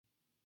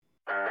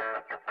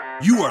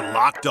You are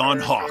Locked On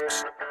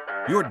Hawks,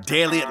 your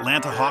daily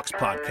Atlanta Hawks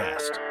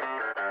podcast.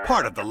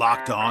 Part of the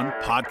Locked On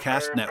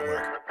Podcast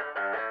Network.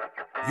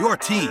 Your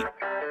team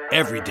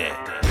every day.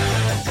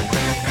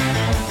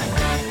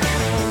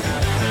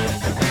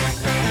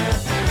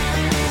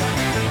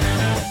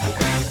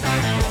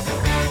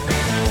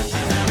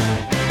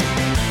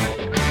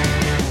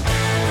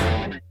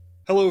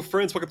 Hello,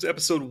 friends. Welcome to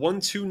episode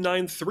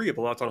 1293 of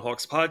the Locked On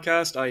Hawks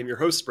podcast. I am your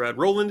host, Brad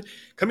Rowland,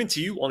 coming to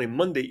you on a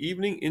Monday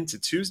evening into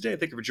Tuesday.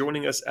 Thank you for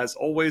joining us, as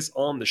always,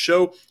 on the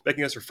show,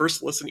 making us your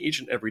first listen each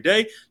and every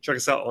day. Check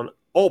us out on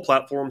all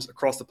platforms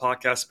across the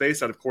podcast space.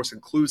 That, of course,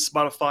 includes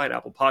Spotify and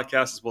Apple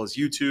Podcasts, as well as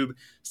YouTube,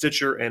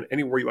 Stitcher, and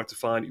anywhere you like to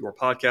find your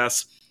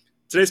podcasts.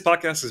 Today's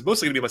podcast is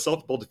mostly going to be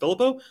myself, Bill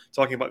DeFilippo,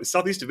 talking about the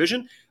Southeast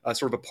Division,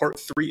 sort of a part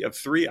 3 of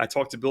 3. I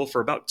talked to Bill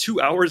for about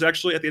 2 hours,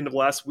 actually, at the end of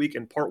last week,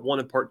 and part 1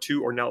 and part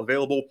 2 are now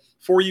available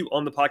for you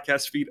on the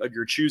podcast feed of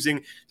your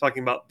choosing,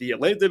 talking about the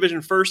Atlantic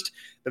Division first,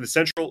 then the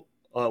Central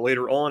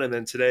later on, and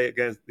then today,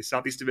 again, the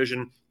Southeast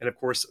Division, and, of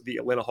course, the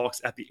Atlanta Hawks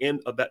at the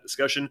end of that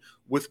discussion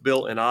with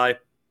Bill and I.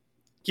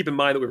 Keep in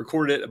mind that we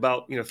recorded it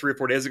about 3 or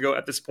 4 days ago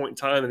at this point in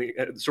time,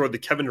 and sort of the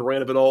Kevin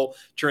Durant of it all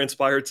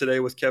transpired today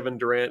with Kevin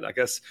Durant, I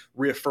guess,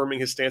 reaffirming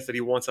his stance that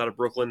he wants out of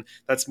Brooklyn.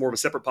 That's more of a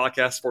separate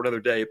podcast for another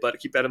day, but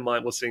keep that in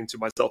mind listening to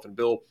myself and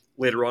Bill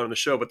later on in the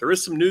show. But there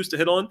is some news to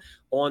hit on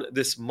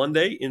this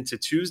Monday into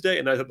Tuesday,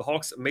 and that is that the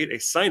Hawks made a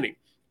signing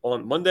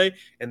on Monday,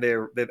 and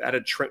they've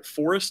added Trent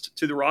Forrest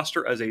to the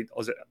roster as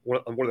one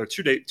of their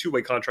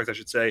two-way contracts, I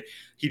should say.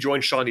 He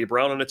joined Shawnee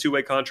Brown on a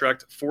two-way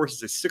contract.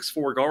 Forrest is a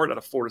 6'4" guard out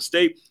of Florida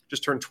State,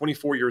 just turned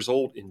 24 years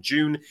old in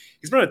June.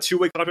 He's been on a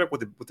two-way contract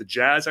with the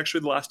Jazz,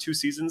 actually, the last 2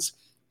 seasons,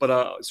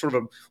 but sort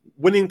of a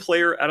winning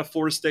player out of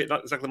Florida State,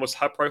 not exactly the most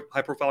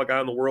high-profile guy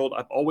in the world.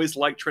 I've always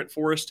liked Trent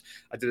Forrest.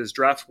 I did his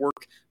draft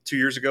work 2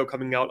 years ago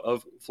coming out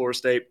of Florida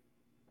State.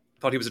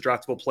 Thought he was a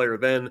draftable player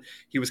then.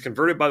 He was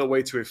converted, by the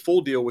way, to a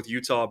full deal with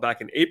Utah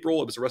back in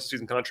April. It was a rest of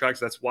season contract,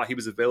 so that's why he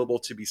was available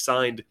to be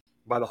signed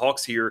by the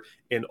Hawks here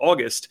in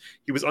August.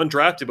 He was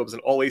undrafted, but was an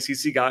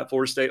all-ACC guy at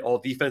Florida State,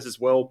 all-defense as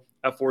well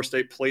at Florida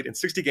State. Played in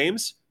 60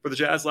 games for the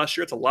Jazz last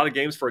year. It's a lot of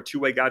games for a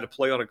two-way guy to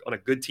play on a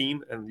good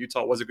team, and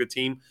Utah was a good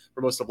team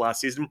for most of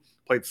last season.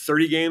 Played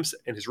 30 games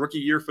in his rookie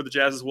year for the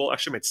Jazz as well.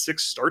 Actually made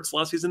 6 starts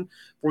last season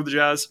for the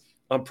Jazz.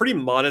 Pretty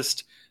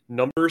modest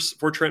numbers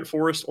for Trent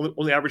Forrest,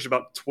 only averaged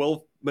about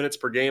 12 minutes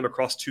per game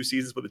across 2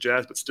 seasons with the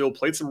Jazz, but still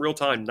played some real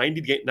time,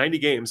 90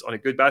 games on a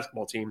good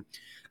basketball team,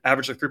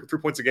 averaged like 3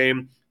 points a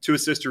game, 2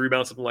 assists, 2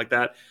 rebounds, something like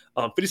that.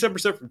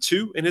 57% from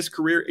 2 in his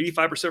career,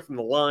 85% from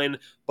the line,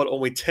 but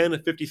only 10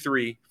 of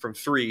 53 from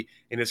 3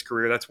 in his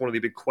career. That's one of the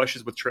big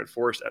questions with Trent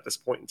Forrest at this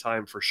point in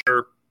time for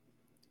sure.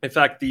 In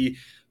fact, the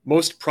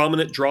most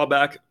prominent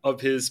drawback of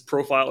his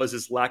profile is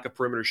his lack of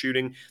perimeter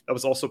shooting. That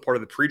was also part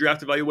of the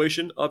pre-draft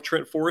evaluation of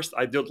Trent Forrest.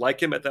 I did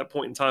like him at that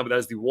point in time, but that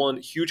is the one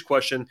huge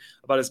question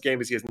about his game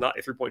is he is not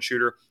a three-point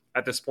shooter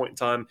at this point in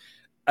time.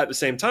 At the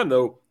same time,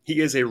 though,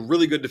 he is a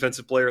really good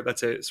defensive player.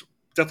 That's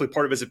definitely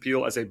part of his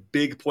appeal as a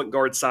big point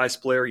guard size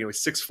player.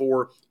 He's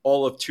 6'4",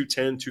 all of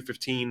 210,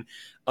 215.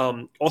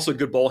 Also a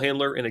good ball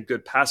handler and a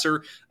good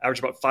passer.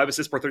 Averaged about 5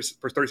 assists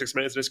per 36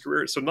 minutes in his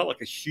career. So not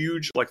like a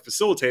huge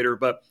facilitator,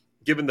 but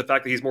given the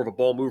fact that he's more of a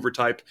ball mover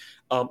type,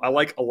 I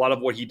like a lot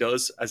of what he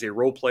does as a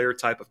role player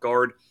type of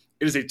guard.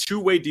 It is a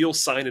 2-way deal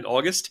signed in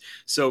August,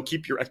 so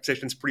keep your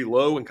expectations pretty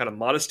low and kind of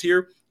modest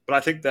here. But I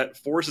think that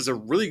Forrest is a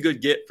really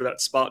good get for that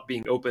spot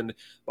being opened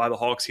by the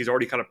Hawks. He's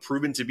already kind of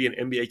proven to be an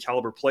NBA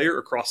caliber player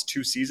across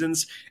 2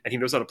 seasons, and he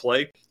knows how to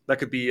play. That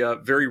could be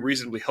very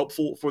reasonably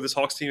helpful for this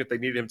Hawks team if they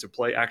needed him to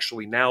play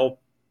actually now.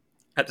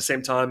 At the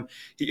same time,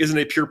 he isn't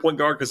a pure point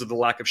guard because of the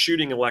lack of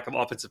shooting and lack of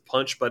offensive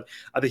punch, but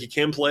I think he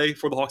can play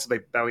for the Hawks that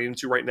they bow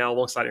into right now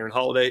alongside Aaron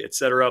Holiday,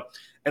 etc.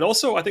 And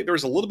also, I think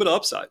there's a little bit of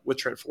upside with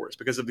Trent Forrest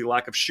because of the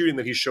lack of shooting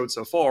that he's showed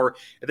so far.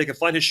 If they can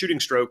find his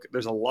shooting stroke,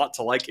 there's a lot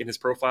to like in his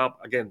profile.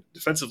 Again,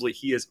 defensively,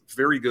 he is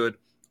very good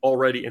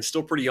already and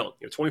still pretty young.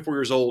 24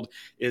 years old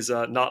is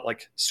not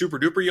like super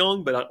duper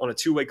young, but on a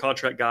 2-way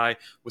contract guy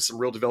with some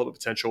real development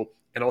potential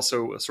and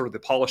also sort of the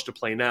polish to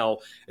play now.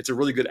 It's a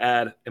really good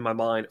ad in my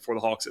mind for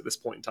the Hawks at this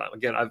point in time.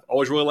 Again, I've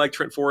always really liked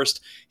Trent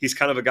Forrest. He's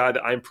kind of a guy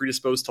that I'm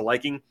predisposed to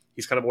liking.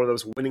 He's kind of one of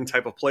those winning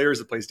type of players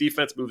that plays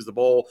defense, moves the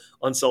ball,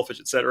 unselfish,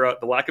 etc.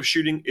 The lack of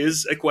shooting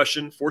is a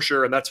question for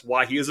sure, and that's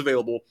why he is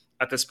available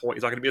at this point.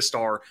 He's not going to be a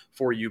star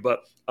for you, but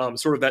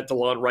sort of that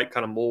DeLon Wright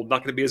kind of mold. Not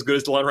going to be as good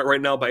as DeLon Wright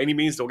right now by any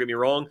means, don't get me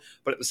wrong,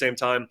 but at the same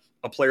time,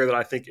 a player that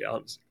I think,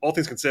 all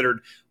things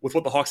considered, with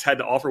what the Hawks had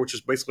to offer, which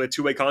is basically a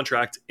 2-way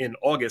contract in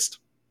August,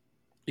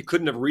 you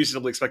couldn't have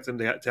reasonably expected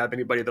them to have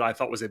anybody that I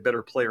thought was a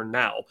better player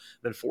now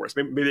than Forrest.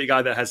 Maybe a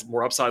guy that has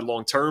more upside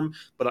long term.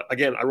 But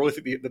again, I really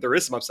think that there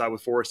is some upside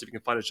with Forrest if you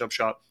can find a jump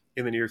shot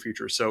in the near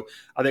future. So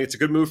I think it's a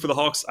good move for the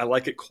Hawks. I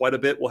like it quite a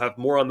bit. We'll have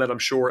more on that, I'm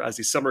sure, as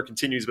the summer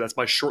continues. But that's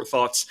my short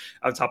thoughts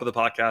at the top of the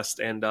podcast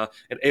and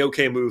an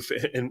A-OK move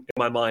in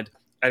my mind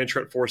adding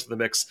Trent Forrest to the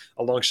mix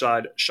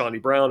alongside Shawnee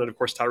Brown and, of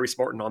course, Tyrese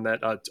Martin on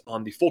that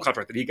on the full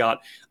contract that he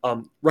got.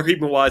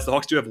 Record-keeping-wise, the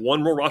Hawks do have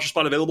one more roster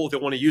spot available if they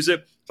want to use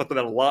it. Talked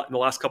about that a lot in the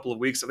last couple of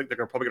weeks. I think they're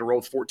probably going to roll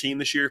with 14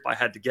 this year if I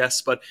had to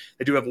guess, but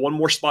they do have one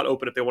more spot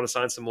open if they want to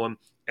sign someone.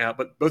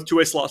 But both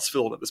two-way slots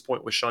filled at this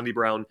point with Shawnee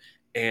Brown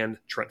and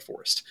Trent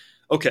Forrest.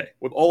 Okay,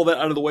 with all of that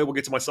out of the way, we'll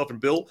get to myself and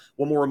Bill.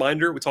 One more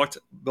reminder, we talked,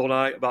 Bill and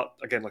I, about,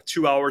 again, like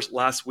 2 hours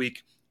last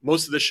week.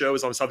 Most of the show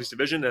is on the Southeast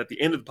Division, and at the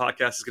end of the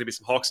podcast is going to be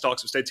some Hawks talk,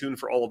 so stay tuned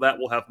for all of that.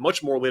 We'll have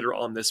much more later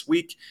on this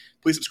week.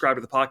 Please subscribe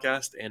to the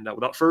podcast, and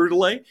without further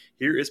delay,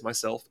 here is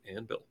myself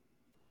and Bill.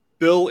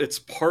 Bill, it's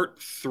part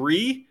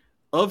 3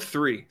 of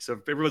 3, so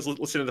if everyone's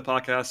listening to the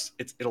podcast,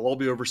 it'll all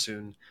be over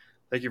soon.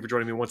 Thank you for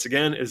joining me once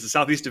again. It is the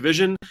Southeast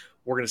Division.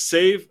 We're going to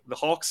save the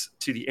Hawks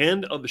to the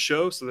end of the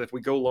show so that if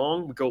we go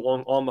long, we go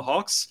long on the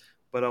Hawks.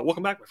 But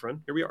welcome back, my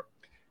friend. Here we are.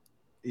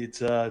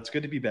 It's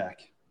good to be back.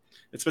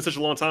 It's been such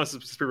a long time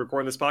since we've been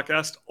recording this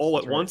podcast all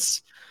at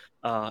once.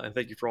 And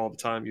thank you for all the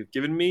time you've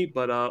given me.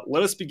 But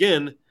let us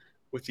begin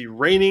with the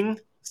reigning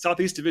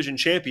Southeast Division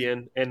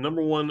champion and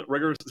number one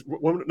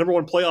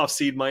playoff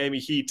seed Miami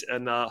Heat.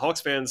 And Hawks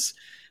fans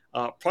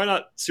probably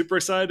not super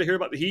excited to hear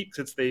about the Heat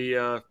since they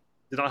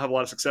did not have a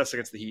lot of success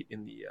against the Heat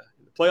in the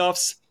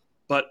playoffs.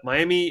 But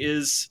Miami. They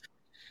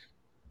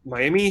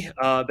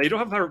don't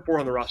have power forward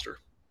on the roster,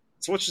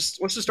 so let's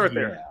just start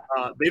there.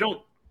 They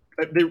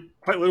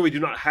quite literally do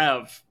not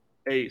have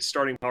a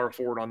starting power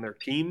forward on their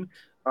team.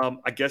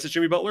 I guess it's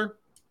Jimmy Butler,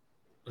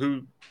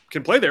 who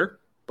can play there.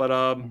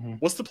 But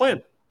what's the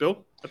plan,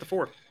 Bill, at the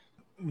 4?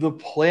 The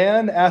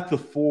plan at the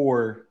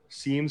 4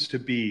 seems to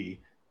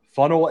be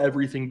funnel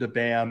everything to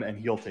Bam, and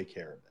he'll take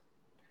care of it.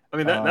 I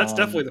mean, that's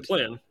definitely the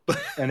plan.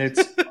 And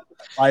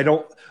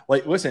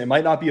listen, it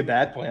might not be a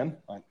bad plan.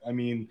 I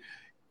mean,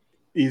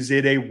 is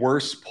it a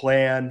worse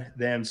plan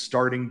than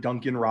starting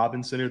Duncan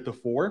Robinson at the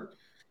 4?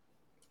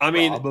 I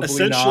mean, probably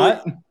essentially,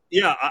 not.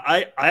 Yeah,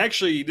 I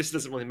actually, this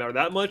doesn't really matter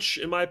that much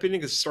in my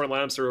opinion because starting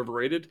lineups are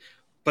overrated.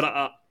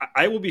 But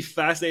I will be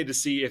fascinated to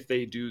see if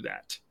they do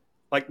that.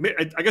 Like,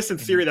 I guess in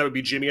theory that would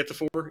be Jimmy at the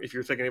 4 if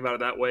you're thinking about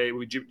it that way.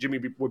 Jimmy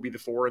would be the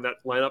 4 in that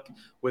lineup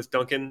with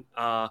Duncan.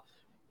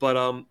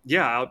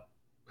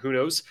 Who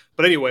knows?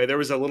 But anyway, there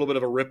was a little bit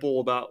of a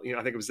ripple about,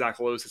 I think it was Zach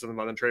Lowe said something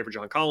about them trading for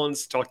John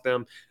Collins, talked to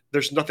them.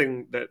 There's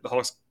nothing that the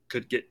Hawks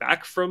could get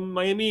back from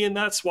Miami in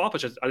that swap,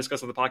 which I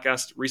discussed on the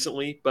podcast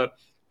recently. But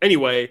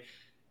anyway,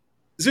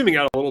 zooming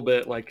out a little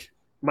bit, like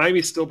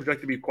Miami's still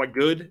projected to be quite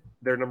good.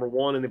 They're number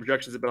 1 in the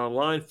projections have been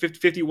online,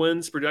 50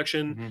 wins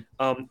projection.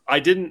 I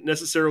didn't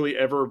necessarily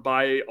ever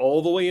buy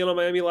all the way in on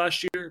Miami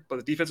last year, but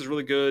the defense is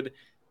really good.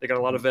 They got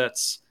a lot of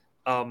vets.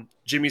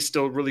 Jimmy's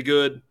still really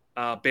good.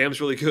 Bam's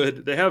really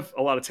good. They have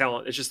a lot of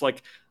talent. It's just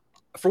like,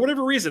 for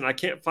whatever reason, I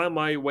can't find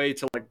my way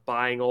to like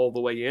buying all the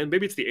way in.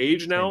 Maybe it's the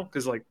age now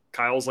because like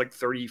Kyle's like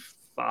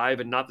 35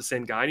 and not the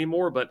same guy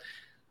anymore. But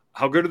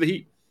how good are the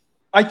Heat?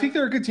 I think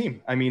they're a good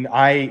team. I mean,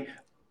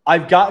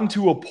 I've gotten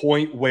to a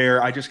point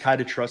where I just kind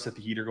of trust that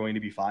the Heat are going to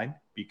be fine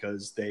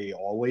because they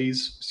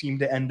always seem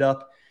to end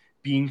up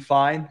being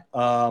fine.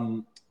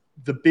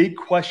 The big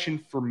question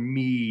for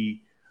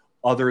me,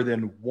 other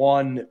than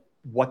 1,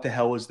 what the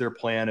hell is their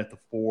plan at the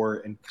 4,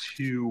 and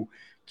 2,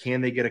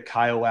 can they get a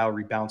Kyle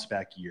Lowry bounce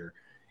back year?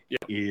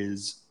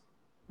 Is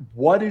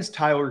what is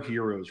Tyler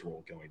Hero's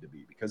role going to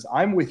be? Because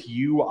I'm with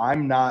you. I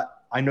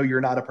know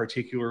you're not a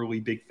particularly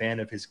big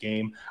fan of his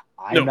game.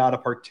 I'm not a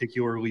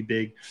particularly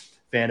big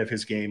fan of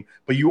his game,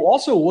 but you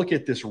also look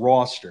at this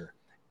roster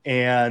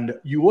and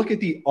you look at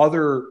the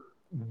other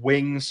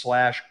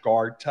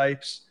wing/guard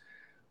types.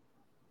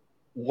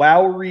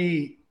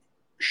 Lowry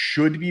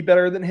should be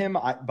better than him,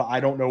 but I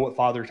don't know what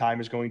Father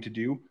Time is going to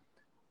do.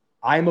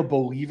 I'm a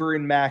believer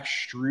in Max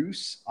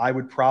Strus. I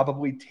would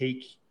probably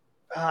take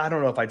 – I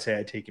don't know if I'd say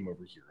I'd take him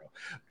over Hero.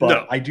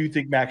 But I do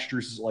think Max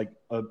Strus is like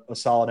a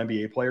solid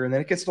NBA player. And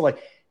then it gets to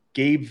like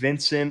Gabe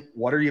Vincent.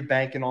 What are you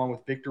banking on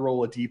with Victor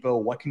Oladipo?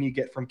 What can you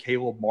get from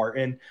Caleb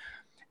Martin?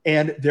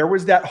 And there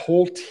was that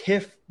whole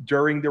tiff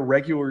during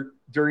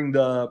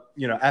the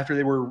after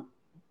they were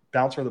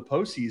bounced from the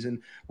postseason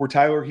where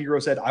Tyler Hero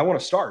said, I want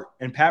to start.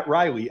 And Pat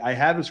Riley, I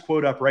have his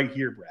quote up right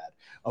here, Brad,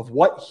 of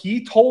what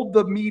he told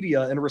the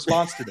media in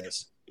response to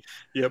this.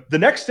 The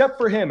next step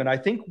for him, and I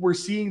think we're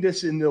seeing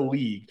this in the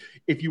league,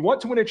 if you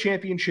want to win a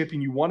championship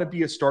and you want to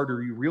be a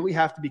starter, you really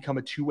have to become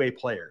a two-way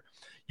player.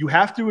 You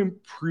have to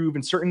improve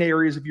in certain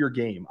areas of your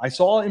game. I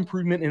saw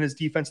improvement in his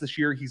defense this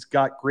year. He's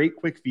got great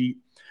quick feet.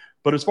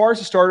 But as far as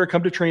a starter,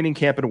 come to training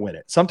camp and win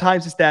it.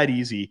 Sometimes it's that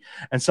easy.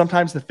 And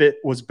sometimes the fit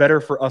was better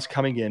for us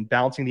coming in,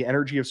 balancing the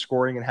energy of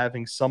scoring and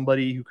having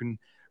somebody who can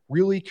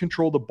really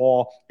control the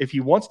ball. If he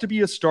wants to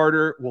be a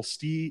starter, we'll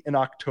see in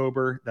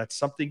October. That's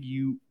something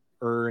you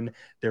earn.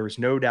 There is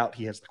no doubt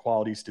he has the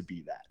qualities to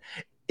be that.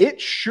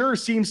 It sure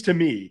seems to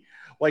me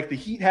like the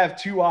Heat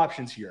have two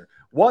options here.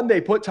 One,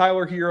 they put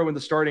Tyler Hero in the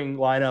starting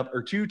lineup,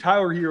 or two,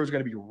 Tyler Hero is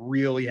going to be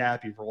really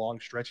happy for long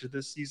stretches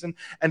this season.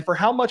 And for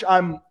how much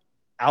I'm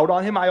out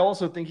on him, I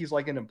also think he's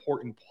like an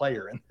important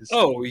player in this.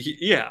 Oh,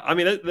 yeah. I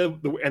mean,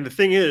 and the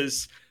thing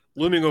is,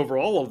 looming over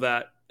all of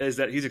that, is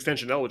that he's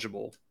extension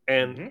eligible.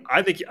 And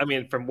I think,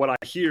 from what I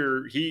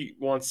hear, he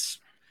wants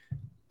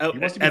to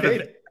be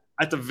paid.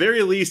 At the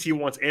very least, he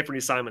wants Anthony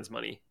Simons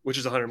money, which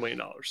is $100 million.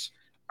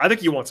 I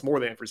think he wants more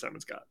than Anthony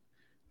Simons got,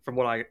 from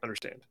what I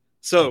understand.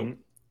 So,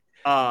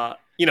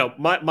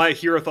 my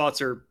hero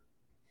thoughts are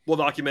well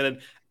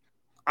documented.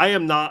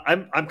 I'm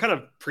kind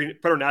of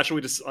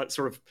preternaturally just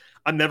sort of,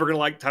 I'm never going to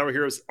like Tyler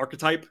Hero's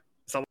archetype.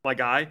 It's not my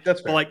guy.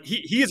 That's fair. But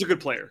he is a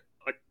good player.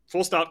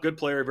 Full stop, good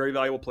player, very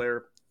valuable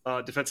player.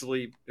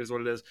 Defensively is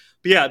what it is.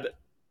 But yeah,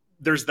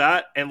 there's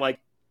that. And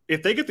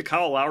if they get the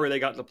Kyle Lowry they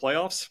got in the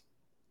playoffs,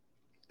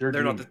 they're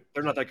not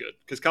that good,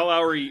 because Kyle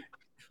Lowry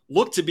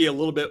looked to be a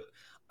little bit.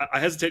 I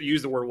hesitate to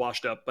use the word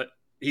washed up, but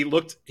he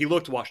looked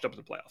washed up in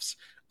the playoffs.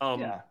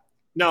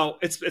 Now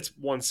it's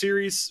one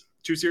series,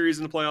 2 series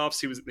in the playoffs.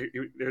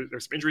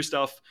 There's some injury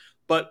stuff,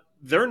 but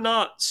they're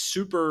not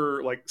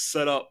super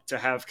set up to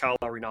have Kyle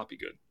Lowry not be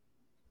good.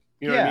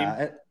 You know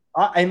what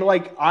I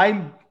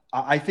mean?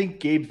 I think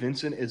Gabe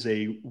Vincent is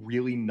a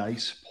really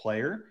nice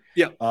player.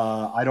 Yeah.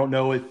 I don't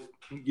know if,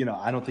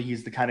 I don't think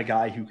he's the kind of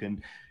guy who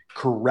can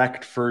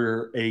correct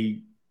for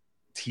a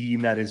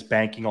team that is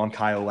banking on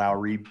Kyle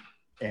Lowry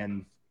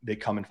and they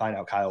come and find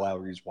out Kyle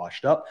Lowry is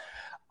washed up.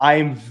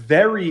 I'm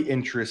very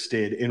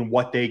interested in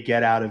what they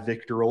get out of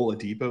Victor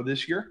Oladipo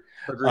this year.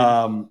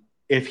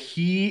 If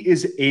he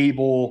is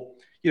able,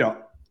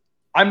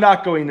 I'm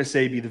not going to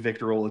say be the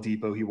Victor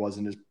Oladipo he was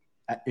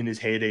in his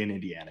heyday in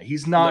Indiana.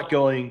 He's not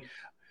going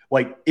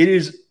it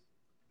is,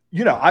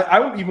 I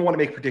don't even want to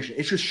make a prediction.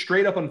 It's just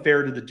straight up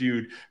unfair to the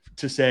dude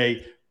to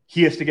say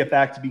he has to get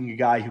back to being a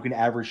guy who can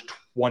average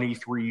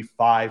 23,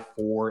 5,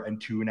 4, and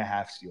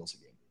 2.5 steals a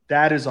game.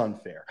 That is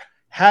unfair.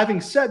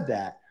 Having said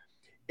that,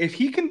 if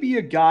he can be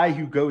a guy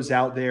who goes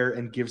out there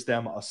and gives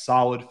them a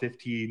solid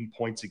 15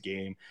 points a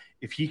game,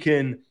 if he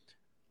can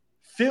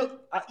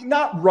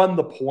not run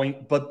the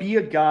point, but be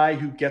a guy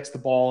who gets the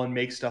ball and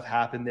makes stuff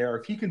happen there,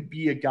 if he can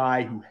be a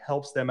guy who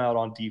helps them out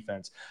on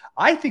defense,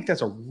 I think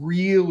that's a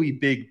really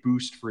big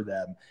boost for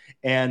them,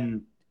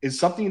 and is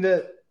something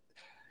that,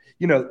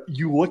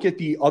 you look at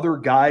the other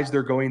guys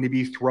they're going to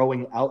be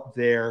throwing out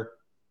there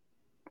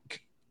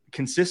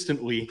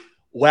consistently.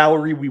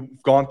 Lowry,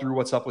 we've gone through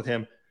what's up with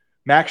him.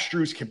 Max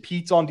Strus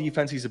competes on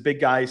defense. He's a big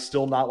guy,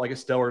 still not a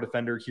stellar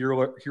defender.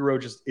 Hero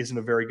just isn't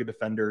a very good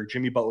defender.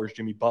 Jimmy Butler's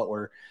Jimmy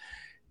Butler.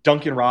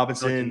 Duncan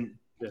Robinson,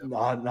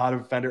 not a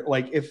defender.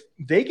 If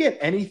they get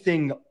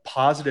anything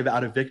positive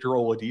out of Victor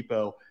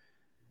Oladipo,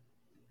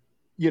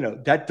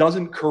 that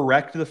doesn't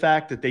correct the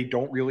fact that they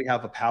don't really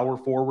have a power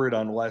forward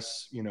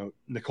unless,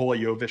 Nikola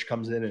Jovic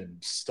comes in and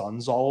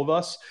stuns all of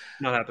us.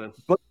 Not happening.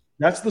 But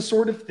that's the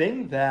sort of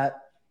thing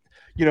that,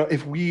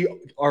 if we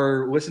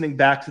are listening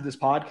back to this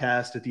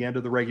podcast at the end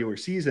of the regular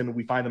season,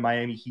 we find the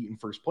Miami Heat in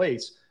first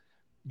place,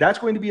 that's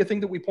going to be a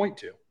thing that we point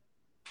to.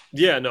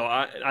 Yeah, no,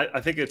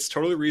 I think it's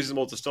totally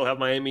reasonable to still have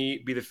Miami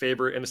be the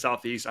favorite in the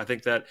Southeast. I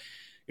think that,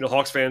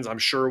 Hawks fans, I'm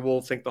sure,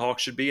 will think the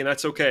Hawks should be, and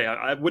that's okay.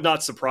 I would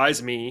not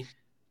surprise me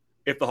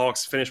if the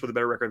Hawks finish with a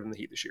better record than the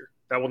Heat this year.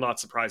 That will not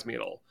surprise me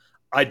at all.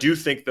 I do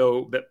think,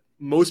 though, that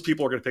most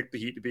people are going to pick the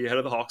Heat to be ahead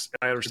of the Hawks,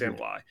 and I understand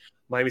why.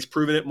 Miami's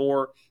proven it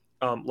more.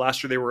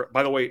 Last year they were,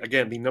 by the way,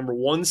 again, the number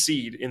 1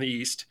 seed in the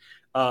East.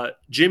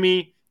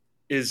 Jimmy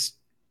is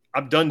 –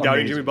 I'm done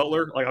doubting Jimmy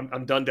Butler.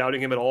 I'm done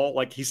doubting him at all.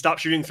 He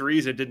stopped shooting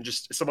threes. It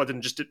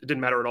didn't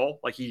matter at all.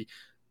 He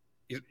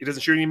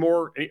doesn't shoot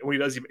anymore. When he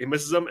does, he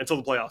misses them until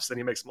the playoffs. Then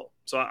he makes them all.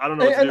 So I don't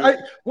know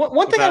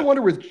what to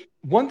do.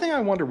 One thing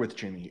I wonder with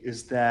Jimmy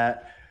is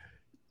that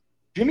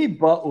Jimmy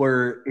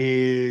Butler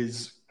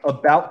is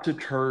about to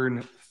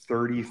turn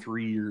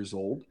 33 years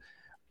old.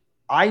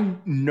 I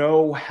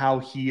know how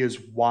he is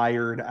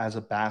wired as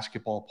a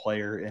basketball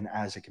player and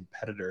as a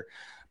competitor,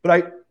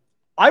 but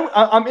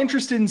I'm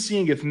interested in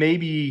seeing if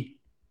maybe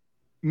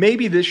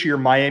this year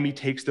Miami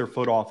takes their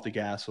foot off the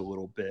gas a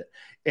little bit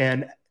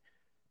and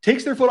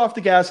takes their foot off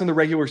the gas in the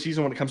regular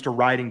season when it comes to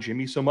riding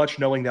Jimmy so much,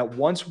 knowing that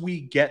once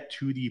we get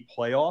to the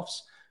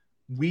playoffs,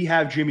 we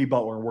have Jimmy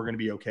Butler and we're going to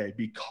be okay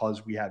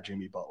because we have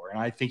Jimmy Butler. And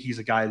I think he's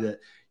a guy that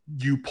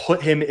you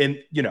put him in,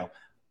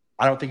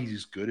 I don't think he's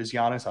as good as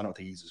Giannis. I don't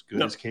think he's as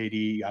good as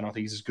KD. I don't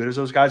think he's as good as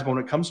those guys. But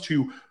when it comes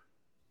to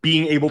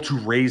being able to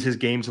raise his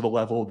game to the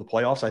level of the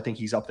playoffs, I think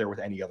he's up there with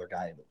any other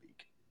guy in the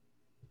league.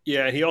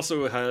 Yeah, he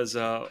also has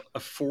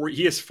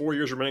he has 4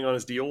 years remaining on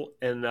his deal,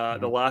 and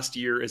the last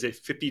year is a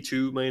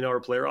 $52 million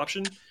player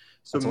option.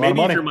 So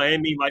maybe if you're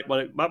Miami, might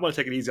want to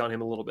take it easy on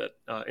him a little bit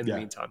in the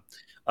meantime.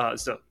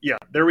 So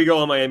there we go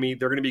on Miami.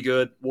 They're going to be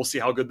good. We'll see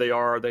how good they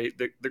are.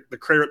 The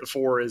crater at the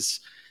 4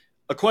 is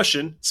a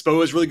question.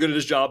 Spo is really good at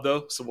his job,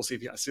 though, so we'll see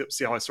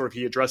how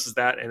he addresses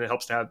that, and it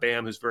helps to have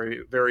Bam, who's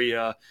very, very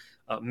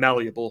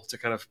malleable to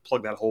kind of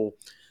plug that hole.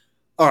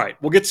 All right,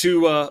 we'll get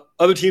to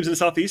other teams in the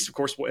Southeast. Of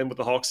course, we'll end with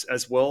the Hawks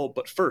as well.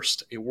 But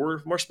first, a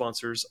word from our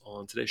sponsors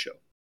on today's show.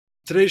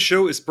 Today's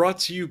show is brought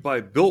to you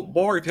by Built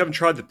Bar. If you haven't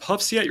tried the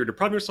Puffs yet, you're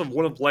depriving yourself of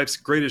one of life's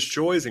greatest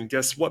joys. And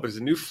guess what? There's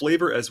a new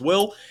flavor as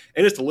well,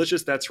 and it's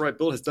delicious. That's right,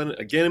 Built has done it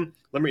again.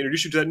 Let me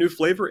introduce you to that new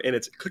flavor, and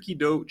it's cookie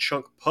dough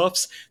chunk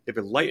puffs. They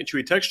have a light and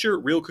chewy texture,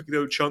 real cookie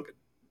dough chunk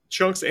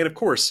chunks, and of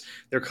course,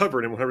 they're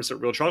covered in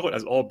 100% real chocolate,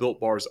 as all Built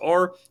Bars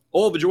are.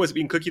 All the joys of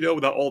eating cookie dough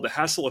without all the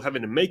hassle of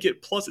having to make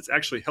it. Plus, it's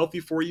actually healthy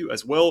for you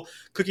as well.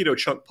 Cookie dough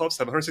chunk puffs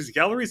have 160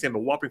 calories. They have a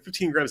whopping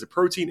 15 grams of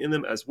protein in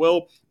them as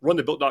well. Run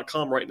to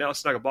Built.com right now,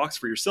 snag a box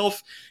for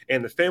yourself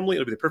and the family.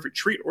 It'll be the perfect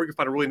treat, or you can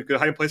find a really good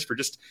hiding place for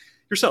just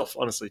yourself,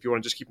 honestly. If you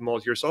want to just keep them all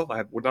to yourself,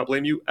 I would not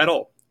blame you at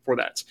all for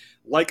that.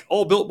 Like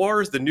all Built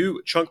Bars, the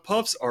new chunk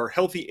puffs are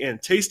healthy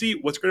and tasty.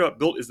 What's great about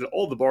Built is that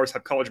all the bars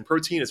have collagen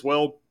protein as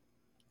well.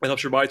 It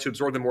helps your body to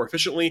absorb them more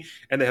efficiently,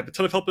 and they have a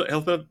ton of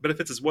health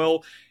benefits as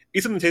well.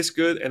 Eat something that tastes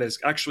good and is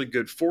actually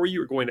good for you.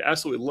 You're going to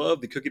absolutely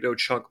love the cookie dough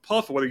chunk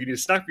puff. Whether you need a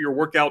snack for your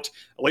workout,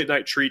 a late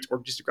night treat, or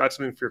just to grab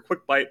something for your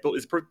quick bite, Built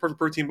is a perfect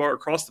protein bar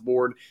across the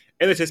board,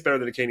 and they taste better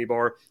than a candy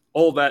bar.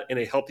 All of that in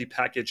a healthy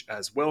package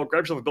as well.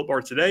 Grab yourself a Built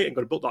Bar today and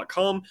go to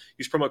Built.com.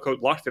 Use promo code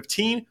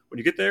LOCKED15 when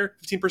you get there.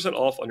 15%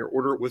 off on your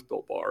order with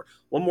Built Bar.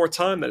 One more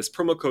time, that is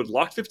promo code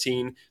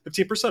LOCKED15,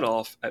 15%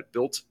 off at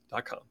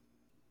Built.com.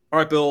 All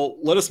right, Bill,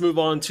 let us move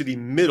on to the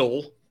middle,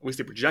 at least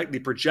the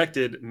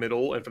projected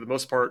middle, and for the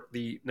most part,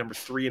 the number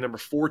 3 and number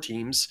 4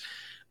 teams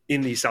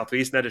in the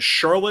Southeast, and that is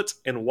Charlotte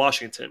and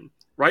Washington.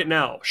 Right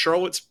now,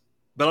 Charlotte's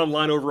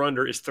BetOnline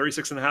over-under is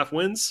 36.5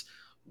 wins.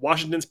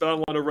 Washington's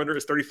BetOnline over-under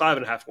is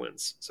 35.5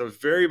 wins. So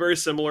very, very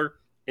similar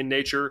in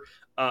nature.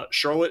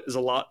 Charlotte is a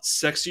lot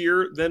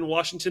sexier than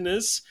Washington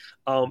is,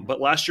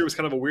 but last year was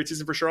kind of a weird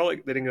season for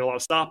Charlotte. They didn't get a lot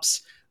of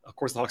stops. Of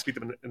course, the Hawks beat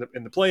them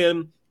in the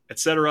play-in,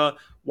 etc.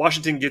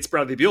 Washington gets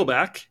Bradley Beal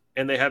back,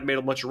 and they have made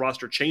a bunch of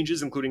roster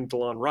changes, including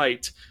DeLon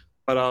Wright.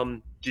 But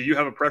do you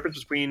have a preference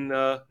between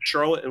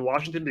Charlotte and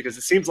Washington? Because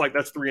it seems like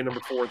that's 3 and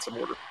number 4 in some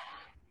order.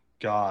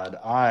 God,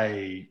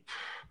 I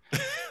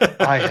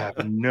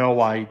have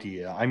no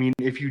idea. I mean,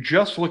 if you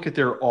just look at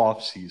their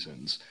off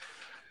seasons,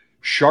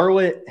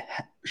 Charlotte's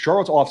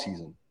off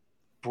season,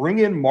 bring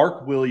in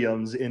Mark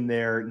Williams in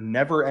their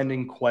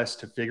never-ending quest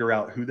to figure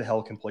out who the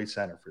hell can play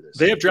center for this.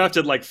 They have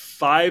drafted like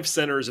 5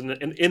 centers in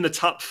the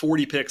top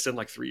 40 picks in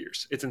like 3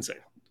 years. It's insane.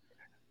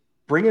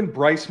 Bring in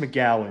Bryce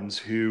McGowens,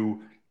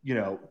 who, you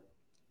know,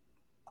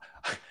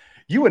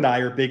 you and I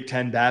are Big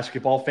Ten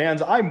basketball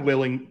fans. I'm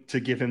willing to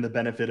give him the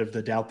benefit of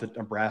the doubt that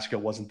Nebraska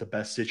wasn't the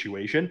best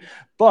situation,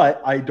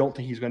 but I don't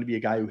think he's going to be a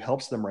guy who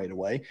helps them right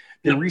away.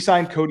 They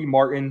re-signed Cody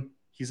Martin.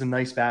 He's a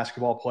nice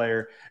basketball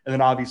player. And then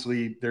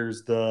obviously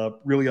there's the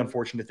really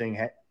unfortunate thing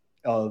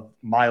of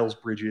Miles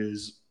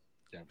Bridges.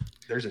 Yeah,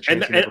 there's a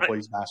chance he never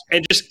plays basketball.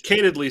 And just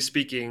candidly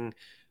speaking,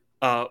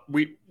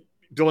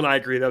 Bill and I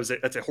agree that's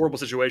a horrible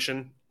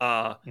situation.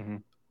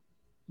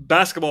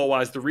 Basketball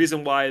wise, one of the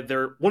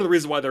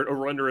reasons why their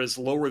over under is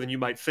lower than you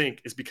might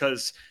think is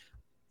because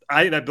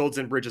I think that builds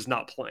in Bridges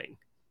not playing.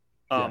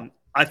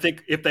 I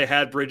think if they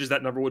had Bridges,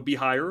 that number would be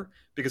higher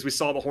because we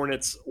saw the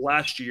Hornets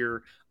last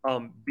year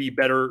be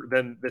better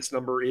than this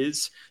number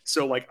is.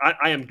 So like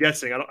I am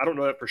guessing, I don't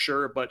know that for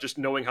sure, but just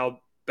knowing how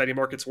betting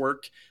markets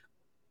work,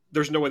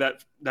 there's no way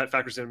that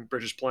factors in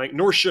Bridges playing,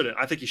 nor should it.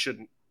 I think he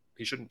shouldn't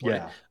play.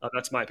 Yeah.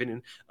 That's my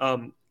opinion.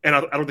 And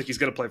I don't think he's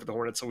going to play for the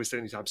Hornets, at least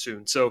anytime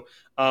soon. So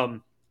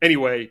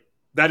anyway,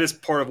 that is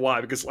part of why,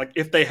 because like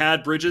if they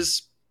had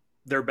Bridges,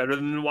 they're better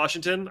than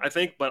Washington, I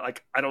think, but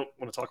like I don't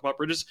want to talk about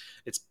Bridges.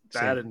 It's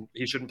bad and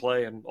he shouldn't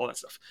play and all that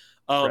stuff.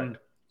 Right.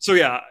 So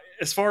yeah,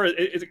 as far as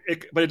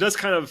but it does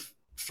kind of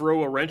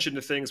throw a wrench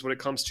into things when it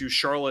comes to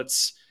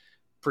Charlotte's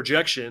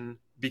projection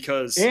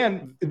because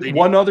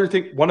one other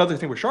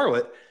thing with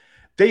Charlotte,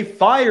 they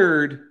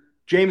fired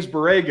James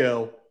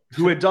Borrego,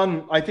 who had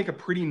done, I think, a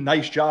pretty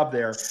nice job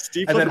there,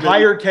 and then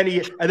hired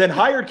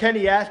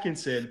Kenny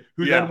Atkinson,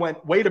 who then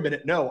went, wait a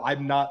minute, no,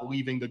 I'm not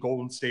leaving the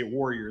Golden State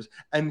Warriors,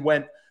 and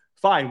went,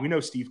 fine, we know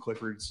Steve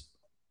Clifford's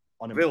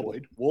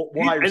unemployed. We'll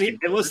hire Steve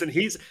Clifford. And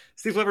listen,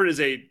 Steve Clifford is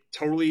a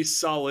totally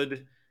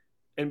solid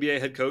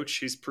NBA head coach.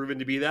 He's proven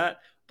to be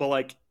that, but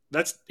like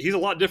he's a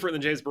lot different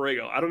than James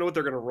Borrego. I don't know what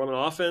they're going to run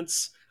on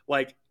offense.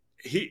 Like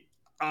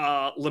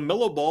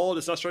LaMelo Ball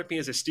does not strike me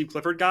as a Steve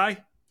Clifford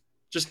guy.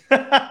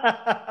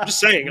 I'm just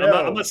saying. No.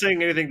 I'm not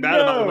saying anything bad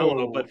about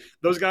LaMelo, but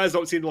those guys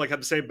don't seem to like have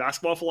the same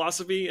basketball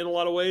philosophy in a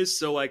lot of ways.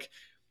 So like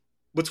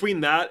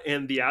between that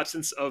and the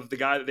absence of the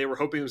guy that they were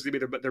hoping was going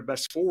to be their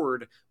best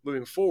forward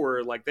moving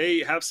forward, like they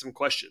have some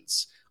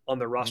questions on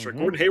their roster. Mm-hmm.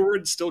 Gordon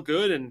Hayward's still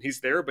good and he's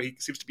there, but he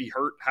seems to be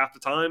hurt half the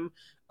time.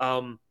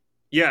 And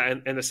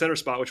the center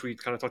spot, which we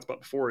kind of talked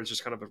about before, is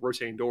just kind of a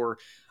rotating door.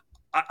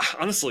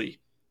 Honestly,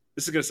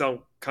 this is going to sound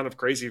kind of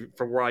crazy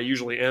from where I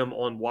usually am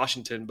on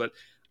Washington, but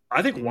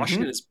I think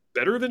Washington is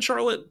better than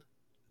Charlotte.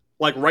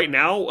 Like right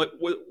now,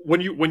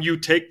 when you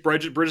take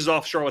Bridges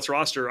off Charlotte's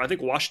roster, I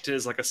think Washington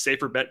is like a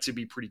safer bet to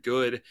be pretty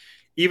good.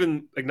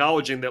 Even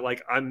acknowledging that,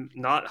 like I'm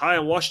not high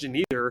on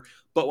Washington either,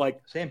 but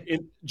like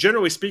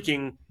generally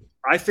speaking,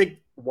 I think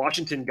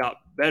Washington got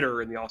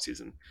better in the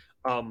offseason,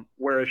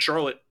 whereas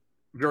Charlotte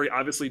very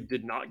obviously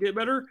did not get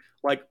better.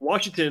 Like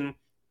Washington,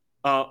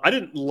 I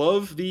didn't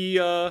love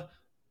the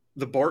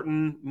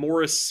Barton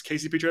Morris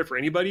KCP trade for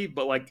anybody,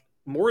 but like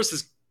Morris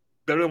is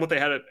better than what they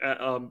had.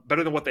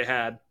 Better than what they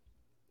had.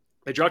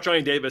 They dropped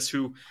Johnny Davis,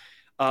 who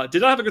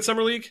did not have a good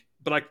summer league,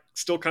 but I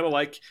still kind of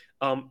like.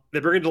 They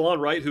bring in DeLon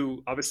Wright,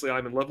 who obviously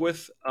I'm in love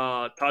with.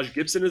 Taj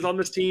Gibson is on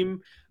this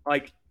team.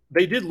 Like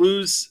they did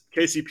lose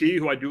KCP,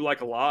 who I do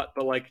like a lot,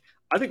 but like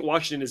I think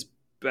Washington is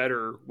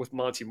better with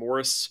Monty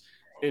Morris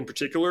in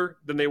particular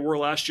than they were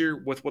last year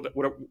with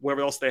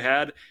whatever else they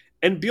had.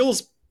 And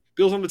Beal's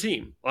on the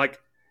team. Like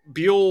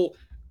Beal,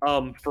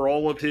 for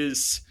all of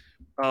his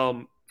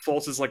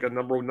faults, is like a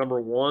number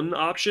one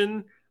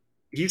option.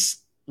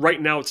 He's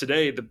right now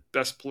today the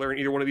best player in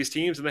either one of these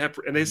teams, and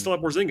they still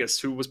have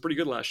Porzingis, who was pretty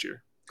good last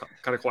year,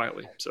 kind of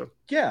quietly. So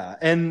yeah,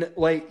 and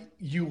like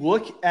you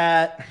look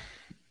at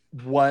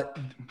what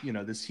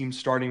this team's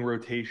starting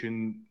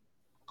rotation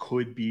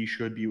could be,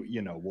 should be.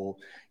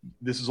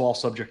 This is all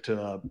subject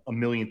to a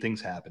million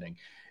things happening,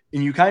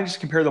 and you kind of just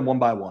compare them one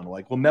by one.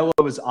 Like LaMelo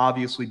is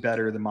obviously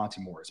better than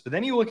Monty Morris, but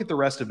then you look at the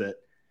rest of it.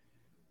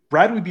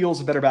 Bradley Beal is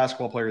a better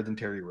basketball player than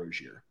Terry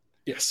Rozier.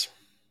 Yes.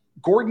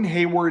 Gordon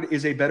Hayward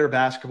is a better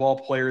basketball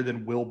player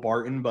than Will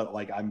Barton, but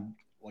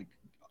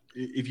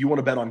if you want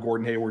to bet on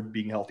Gordon Hayward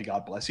being healthy,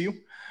 God bless you.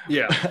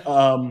 Yeah.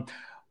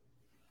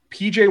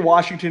 PJ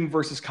Washington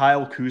versus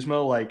Kyle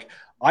Kuzma. Like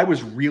I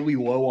was really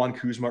low on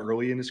Kuzma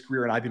early in his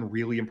career, and I've been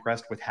really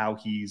impressed with how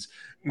he's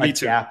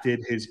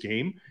adapted his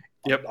game.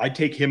 Yep. I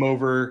take him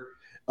over.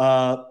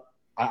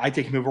 I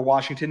take him over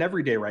Washington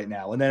every day right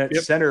now. And then at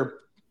center,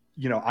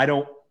 I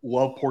don't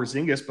love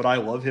Porzingis, but I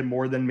love him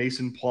more than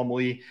Mason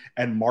Plumlee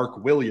and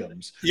Mark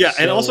Williams. Yeah,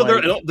 so, and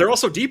also they're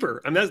also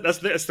deeper. I mean,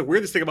 that's the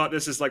weirdest thing about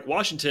this is like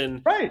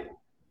Washington, right?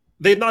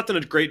 They've not done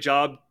a great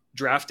job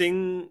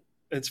drafting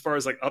as far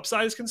as like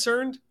upside is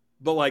concerned,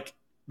 but like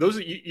those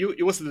you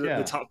listen to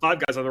the top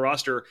 5 guys on the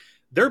roster,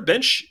 their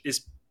bench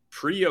is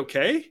pretty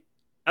okay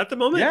at the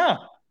moment. Yeah.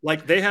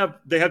 Like they have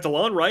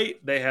DeLon Wright,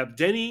 they have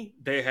Denny,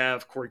 they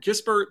have Corey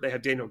Kispert, they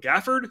have Daniel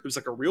Gafford, who's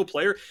like a real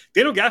player.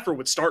 Daniel Gafford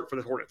would start for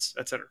the Hornets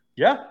at center.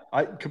 Yeah,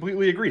 I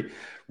completely agree.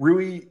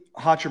 Rui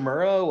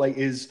Hachimura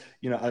is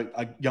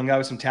a young guy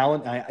with some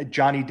talent.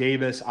 Johnny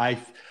Davis, I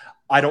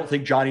don't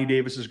think Johnny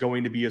Davis is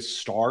going to be a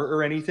star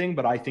or anything,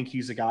 but I think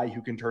he's a guy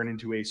who can turn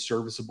into a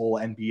serviceable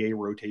NBA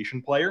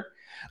rotation player.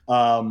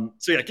 So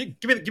yeah, give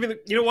me the.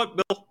 You know what,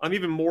 Bill? I'm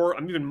even more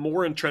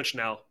entrenched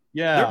now.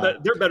 Yeah,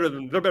 they're better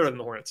than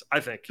the Hornets, I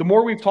think. The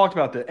more we've talked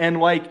about that, and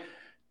like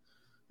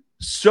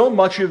so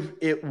much of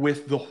it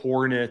with the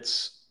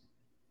Hornets,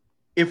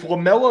 if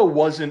LaMelo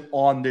wasn't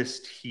on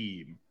this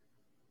team,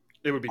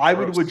 it would be. I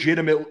would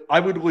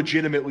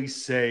legitimately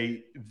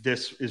say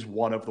this is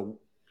one of the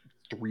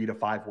 3 to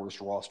 5 worst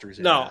rosters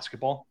in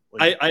basketball.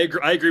 Like, I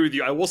agree with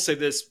you. I will say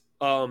this: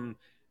 we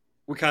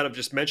kind of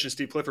just mentioned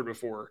Steve Clifford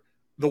before.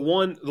 The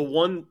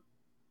one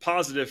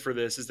positive for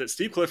this is that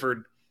Steve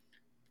Clifford,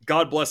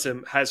 God bless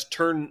him, has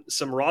turned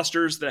some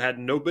rosters that had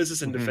no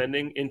business in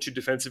defending into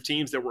defensive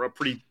teams that were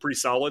pretty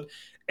solid.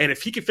 And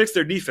if he can fix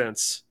their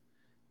defense,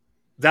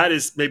 that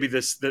is maybe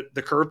the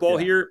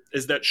curveball here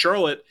is that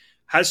Charlotte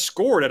has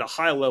scored at a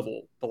high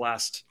level the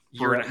last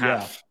year and a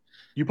half.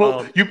 You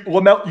put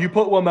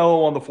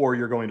LaMelo on the floor,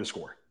 you're going to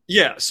score.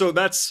 Yeah, so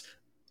that's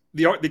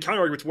the counter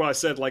argument to what I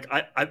said. Like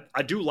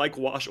I do like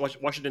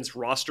Washington's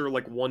roster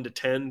like 1 to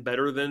 10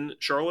 better than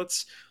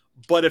Charlotte's,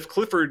 but if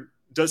Clifford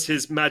does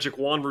his magic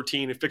wand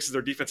routine and fixes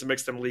their defense and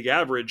makes them league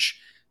average,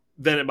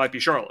 then it might be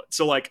Charlotte.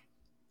 So like,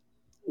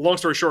 long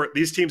story short,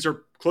 these teams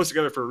are close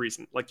together for a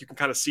reason. Like you can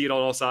kind of see it on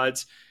all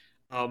sides.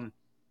 I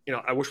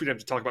wish we didn't have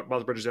to talk about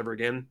Miles Bridges ever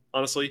again,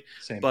 honestly.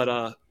 Same.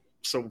 But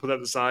so we'll put that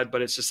aside.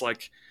 But it's just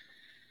like,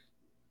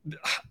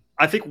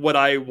 I think what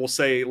I will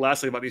say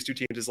lastly about these two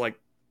teams is like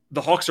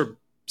the Hawks are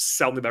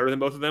soundly better than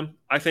both of them,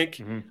 I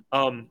think.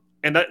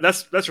 And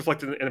that's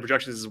reflected in the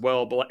projections as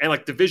well. But and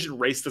like division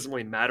race doesn't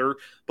really matter.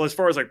 But as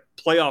far as like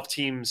playoff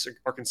teams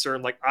are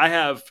concerned, like I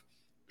have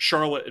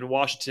Charlotte and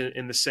Washington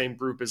in the same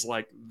group as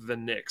like the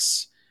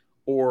Knicks,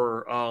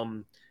 or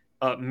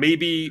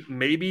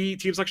maybe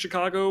teams like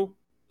Chicago,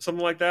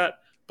 something like that.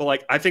 But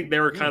like I think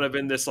they were kind of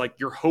in this like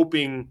you're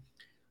hoping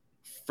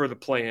for the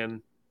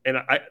play-in, and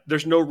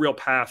there's no real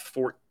path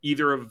for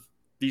either of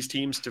these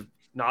teams to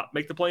not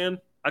make the play-in.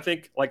 I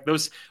think like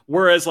those,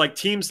 whereas like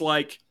teams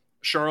like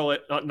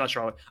Charlotte, not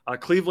Charlotte,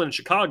 Cleveland and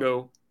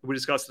Chicago, we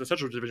discussed in the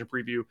Central Division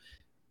preview,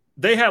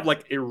 they have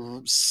like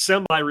a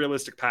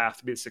semi-realistic path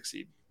to be a 6th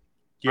seed.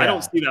 Yeah. I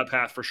don't see that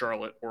path for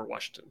Charlotte or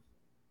Washington.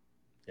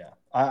 Yeah,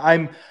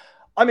 I'm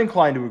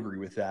inclined to agree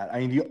with that. I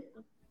mean,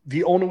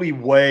 the only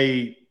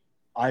way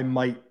I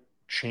might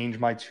change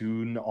my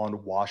tune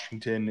on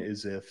Washington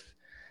is if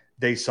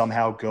they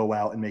somehow go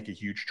out and make a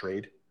huge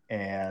trade.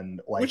 And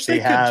like which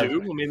they have, could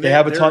do. I mean, they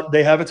have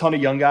a ton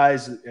of young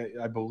guys.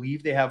 I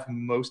believe they have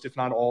most, if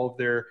not all, of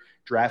their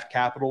draft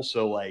capital.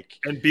 So like,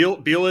 and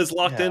Beal is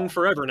locked in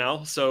forever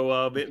now.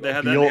 So they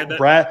had Beal,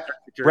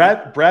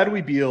 that.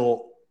 Bradley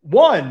Beal.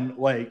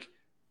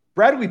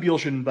 Bradley Beal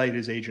should invite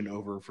his agent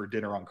over for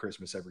dinner on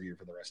Christmas every year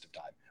for the rest of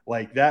time.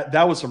 Like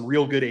that was some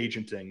real good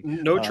agenting.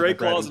 No trade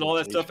clause and all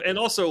that stuff. And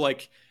also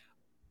like,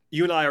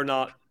 you and I are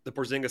not the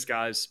Porzingis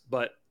guys,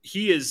 but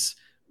he is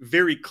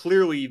very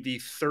clearly the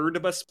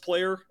third best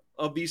player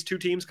of these two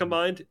teams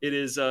combined. It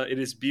is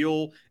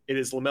Beal, it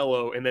is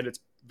LaMelo, and then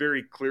it's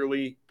very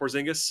clearly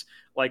Porzingis.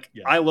 Like,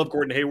 Yeah. I love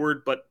Gordon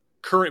Hayward, but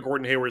current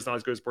Gordon Hayward is not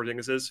as good as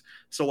Porzingis is.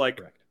 So, like,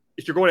 Correct.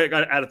 if you're going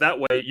at it that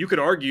way, you could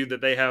argue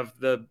that they have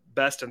the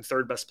best and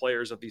third best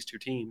players of these two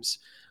teams.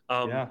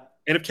 And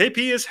if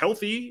KP is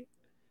healthy,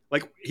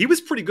 like, he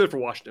was pretty good for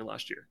Washington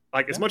last year.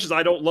 Like, as much as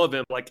I don't love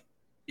him, like,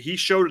 he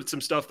showed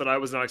some stuff that I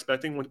was not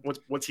expecting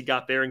once he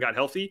got there and got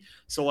healthy.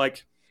 So,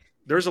 like,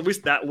 there's at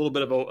least that little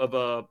bit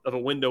of a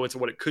window into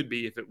what it could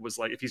be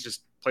if he's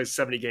just plays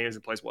 70 games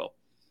and plays well.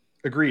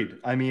 Agreed.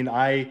 I mean,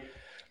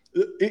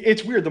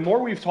 it's weird. The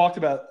more we've talked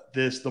about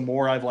this, the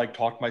more I've like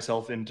talked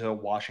myself into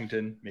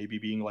Washington maybe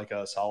being like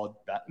a solid,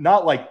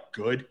 not like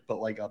good, but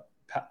like a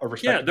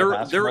respectable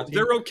basketball team.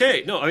 They're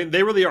okay. No, I mean,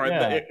 they really are.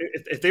 Yeah.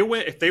 If they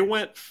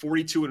went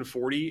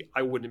 42-40,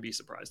 I wouldn't be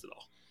surprised at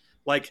all.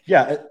 Like,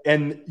 yeah,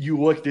 and you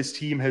look, this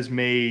team has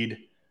made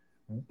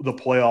the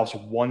playoffs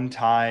one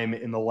time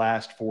in the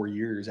last 4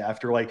 years.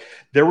 After like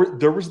there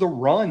was the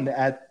run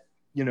at,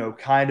 you know,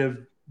 kind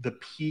of the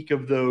peak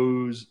of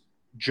those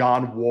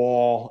John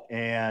Wall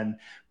and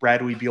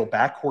Bradley Beal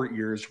backcourt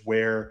years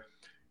where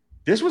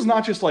this was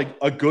not just like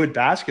a good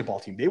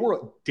basketball team. They were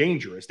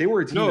dangerous. They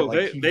were a team that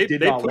like, they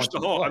pushed the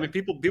Hawks. I mean,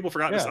 people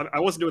forgot this. I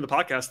wasn't doing the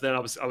podcast then. I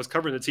was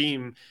covering the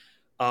team.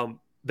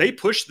 They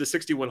pushed the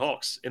 61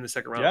 Hawks in the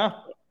second round. Yeah.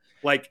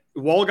 Like,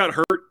 Wall got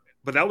hurt,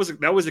 but that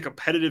was a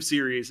competitive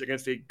series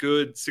against a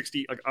good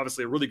 60, like,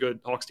 obviously a really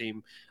good Hawks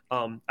team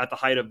at the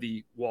height of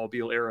the Wall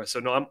Beal era. So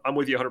no, I'm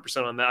with you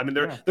 100% on that. I mean,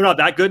 they're not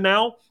that good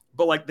now,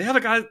 but like, they have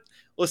a guy.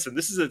 Listen,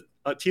 this is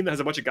a team that has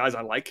a bunch of guys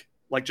I like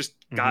just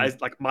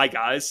guys, like my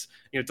guys.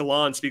 You know,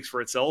 DeLon speaks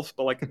for itself,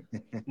 but like,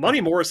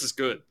 Monty Morris is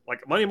good.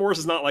 Like, Monty Morris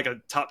is not like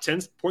a top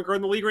 10 point guard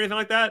in the league or anything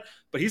like that,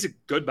 but he's a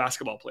good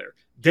basketball player.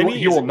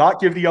 He will not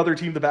give the other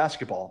team the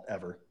basketball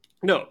ever.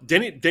 No,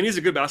 Denny's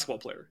a good basketball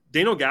player.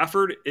 Daniel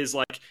Gafford is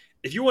like,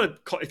 if you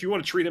want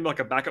to treat him like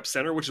a backup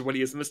center, which is what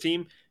he is in this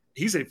team,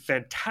 he's a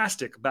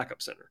fantastic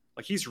backup center.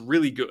 Like, he's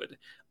really good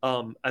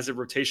as a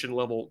rotation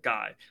level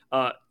guy.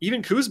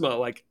 Even Kuzma,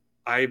 like,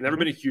 I've never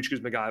been a huge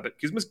Kuzma guy, but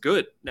Kuzma's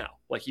good now.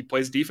 Like, he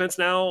plays defense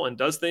now and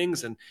does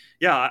things. And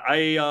yeah,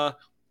 I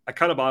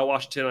kind of buy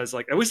Washington as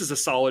like, at least it's a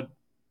solid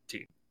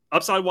team.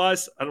 Upside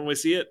wise, I don't really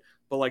see it,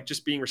 but like,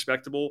 just being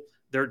respectable,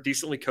 they're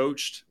decently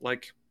coached.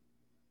 Like,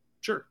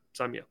 sure,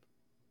 sign me up.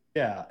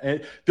 Yeah.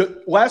 And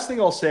the last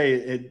thing I'll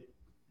say,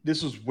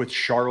 this is with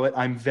Charlotte.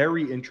 I'm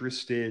very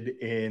interested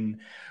in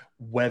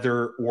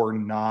whether or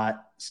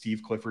not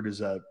Steve Clifford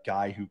is a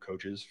guy who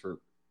coaches for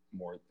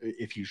more,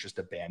 if he's just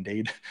a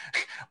Band-Aid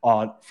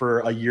for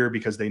a year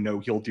because they know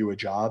he'll do a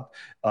job,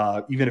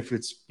 even if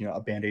it's, you know,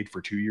 a Band-Aid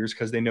for 2 years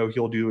because they know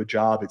he'll do a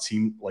job. It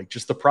seemed like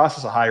just the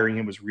process of hiring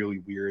him was really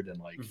weird and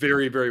like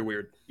very, very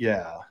weird.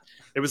 Yeah.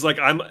 It was like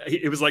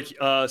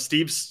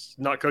Steve's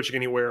not coaching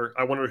anywhere.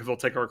 I wonder if he'll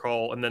take our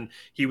call, and then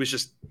he was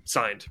just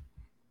signed,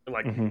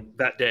 like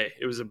that day.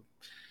 It was a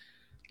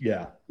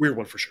weird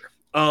one for sure.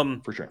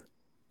 For sure.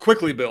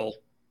 Quickly, Bill,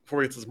 before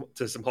we get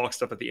to some Hawks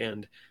stuff at the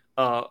end,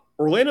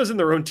 Orlando's in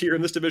their own tier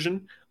in this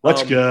division.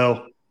 Let's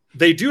go.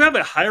 They do have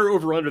a higher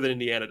over/under than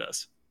Indiana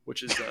does,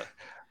 which is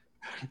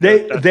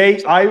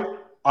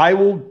I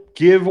will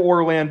give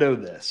Orlando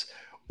this.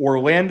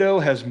 Orlando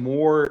has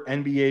more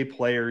NBA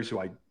players who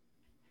I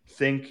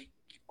think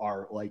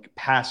are like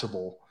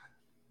passable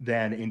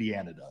than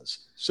Indiana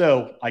does.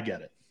 So I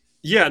get it.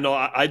 Yeah, no,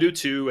 I do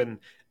too. And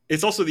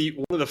it's also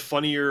one of the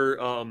funnier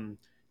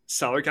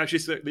salary cap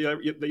sheets that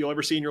you'll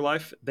ever see in your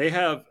life. They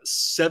have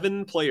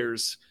 7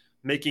 players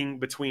making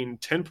between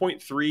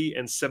 10.3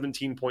 and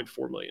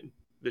 17.4 million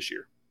this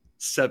year.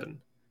 7.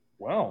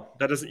 Wow.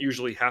 That doesn't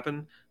usually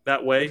happen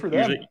that way.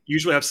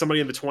 Usually have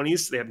somebody in the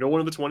 20s. They have no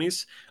one in the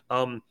 20s.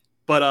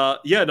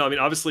 Yeah, no, I mean,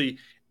 obviously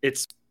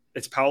it's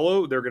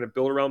Paolo. They're going to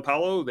build around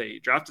Paolo. They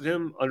drafted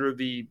him under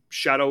the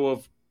shadow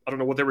of, I don't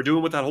know what they were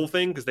doing with that whole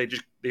thing. Cause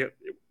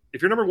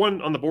if you're number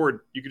 1 on the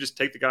board, you could just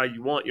take the guy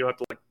you want. You don't have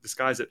to like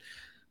disguise it.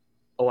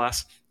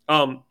 Alas.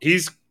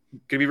 He's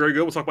going to be very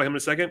good. We'll talk about him in a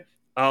second.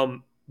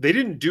 They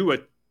didn't do a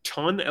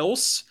ton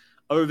else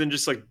other than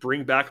just like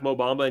bring back Mo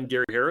Bamba and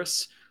Gary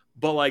Harris.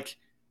 But like,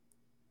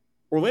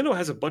 Orlando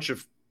has a bunch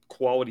of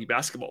quality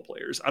basketball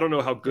players. I don't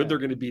know how good they're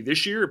going to be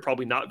this year.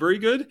 Probably not very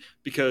good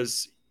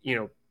because, you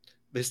know,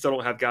 they still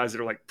don't have guys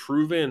that are like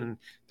proven. And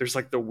there's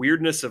like the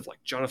weirdness of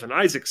like Jonathan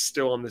Isaac's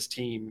still on this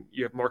team.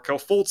 You have Markelle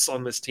Fultz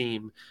on this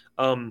team.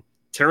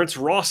 Terrence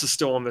Ross is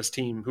still on this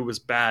team who was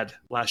bad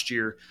last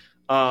year.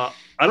 I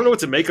don't know what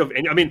to make of.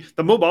 I mean,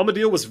 the Mo Bamba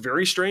deal was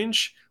very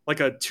strange,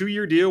 like a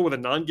 2-year deal with a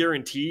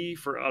non-guarantee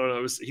for, I don't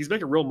know. He's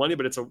making real money,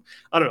 but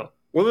I don't know.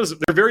 Well,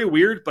 they're very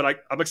weird,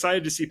 but I'm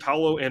excited to see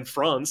Paolo and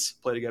Franz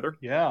play together.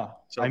 Yeah.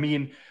 So, I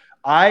mean,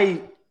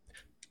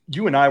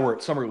 you and I were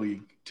at Summer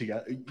League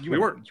together.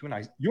 You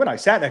and I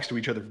sat next to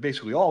each other for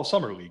basically all of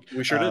Summer League.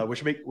 We sure did.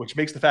 Which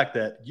makes the fact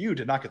that you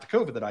did not get the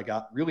COVID that I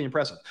got really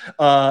impressive.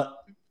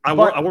 I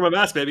wore my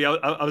mask, baby. I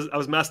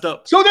was masked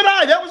up. So did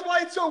I. That was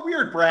why it's so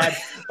weird, Brad.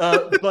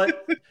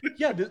 But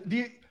yeah,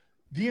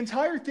 the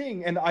entire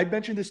thing, and I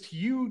mentioned this to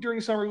you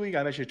during Summer League.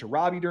 I mentioned it to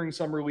Robbie during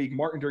Summer League,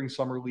 Martin during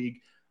Summer League.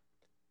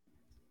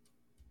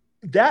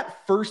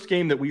 that first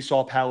game that we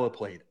saw Paolo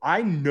played,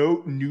 I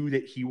knew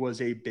that he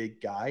was a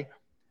big guy.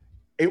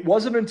 It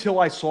wasn't until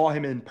I saw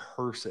him in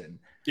person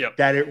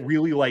that it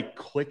really like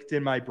clicked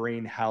in my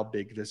brain how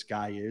big this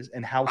guy is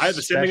and how I had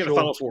the same thing in the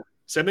Final Four.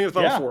 Same thing in the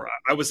Final Four.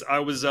 I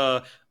was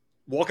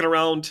walking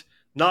around.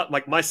 Not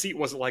like my seat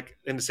wasn't like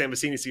in the Sam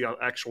Vecini seat on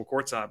actual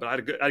courtside, but I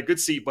had a good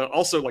seat. But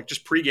also like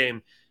just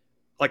pregame,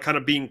 like kind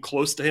of being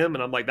close to him,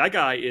 and I'm like, that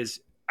guy is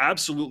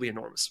absolutely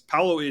enormous.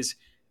 Paolo is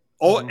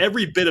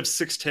every bit of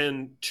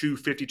 6'10",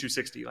 250,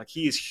 260. Like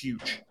he is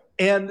huge.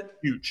 And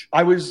huge.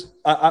 I was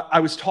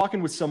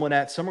talking with someone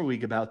at Summer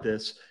League about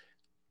this.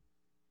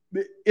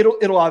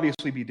 It'll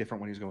obviously be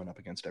different when he's going up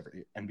against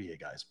every NBA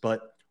guys,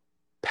 but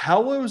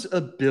Paolo's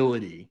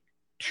ability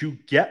to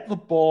get the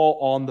ball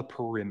on the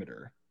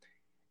perimeter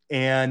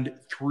and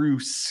through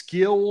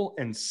skill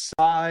and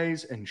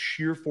size and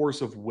sheer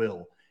force of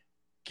will,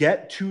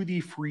 get to the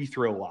free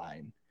throw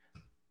line,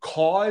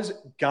 cause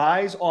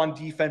guys on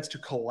defense to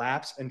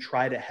collapse and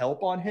try to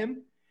help on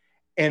him,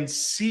 and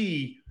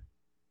see,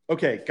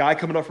 okay, guy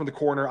coming up from the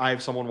corner, I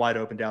have someone wide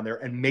open down there,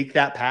 and make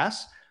that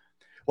pass.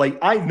 Like,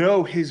 I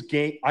know his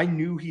game. I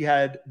knew he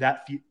had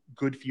that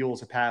good feel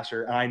as a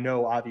passer, and I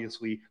know,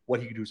 obviously,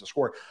 what he could do as a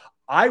scorer.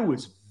 I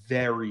was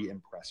very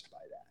impressed by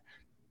that.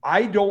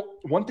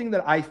 One thing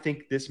that I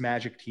think this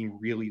Magic team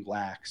really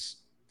lacks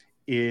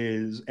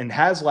is, and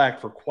has lacked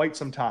for quite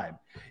some time,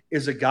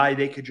 is a guy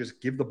they could just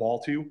give the ball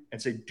to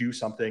and say, do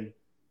something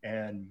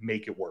and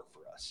make it work for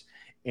us.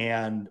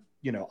 And,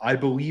 I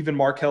believe in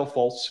Markelle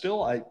Fultz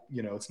still.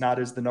 It's not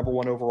as the number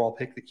 1 overall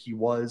pick that he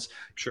was.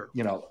 Sure.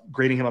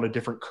 Grading him on a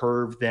different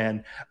curve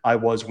than I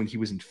was when he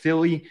was in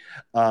Philly,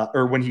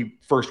 or when he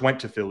first went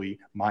to Philly,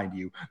 mind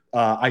you.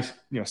 I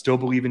still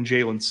believe in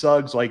Jalen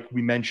Suggs, like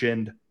we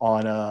mentioned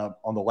on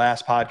the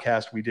last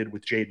podcast we did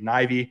with Jaden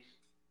Ivey.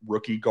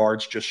 Rookie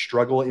guards just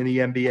struggle in the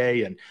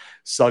NBA, and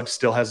Suggs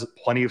still has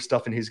plenty of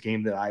stuff in his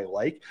game that I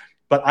like.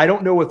 But I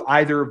don't know if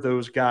either of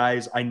those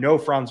guys, I know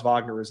Franz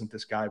Wagner isn't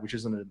this guy, which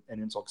isn't an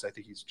insult because I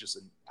think he's just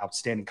an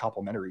outstanding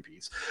complementary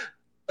piece.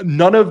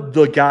 None of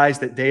the guys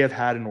that they have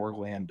had in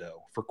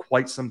Orlando for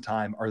quite some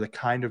time are the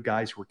kind of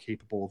guys who are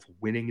capable of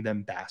winning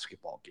them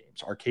basketball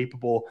games, are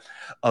capable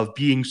of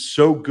being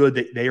so good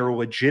that they are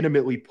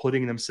legitimately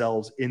putting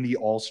themselves in the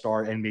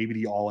All-Star and maybe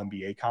the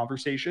All-NBA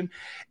conversation,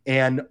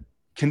 and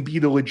can be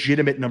the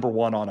legitimate number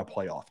 1 on a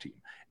playoff team.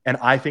 And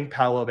I think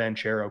Paolo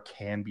Banchero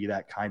can be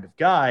that kind of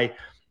guy.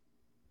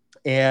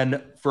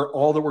 And for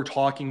all that we're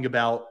talking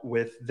about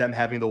with them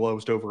having the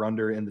lowest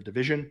over-under in the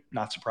division,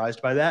 not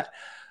surprised by that.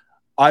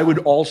 I would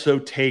also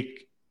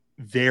take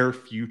their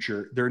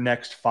future, their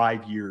next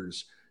 5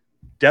 years,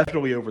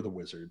 definitely over the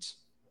Wizards.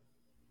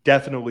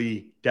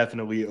 Definitely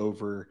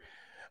over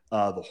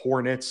the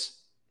Hornets.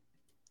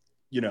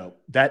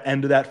 That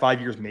end of that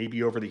 5 years,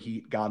 maybe over the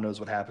Heat. God knows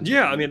what happens.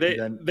 Yeah, I mean,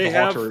 they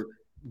Hawks are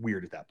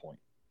weird at that point.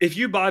 If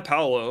you buy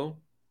Paolo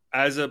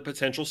as a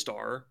potential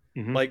star,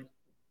 like,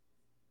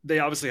 they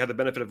obviously had the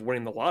benefit of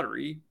winning the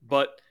lottery,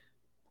 but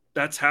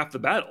that's half the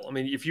battle. I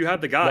mean, if you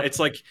have the guy, it's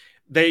like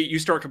you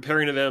start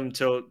comparing to them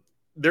to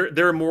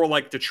they're more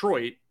like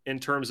Detroit in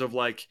terms of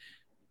like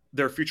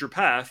their future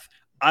path.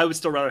 I would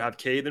still rather have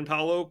Cade than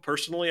Paolo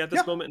personally at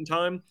this moment in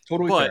time.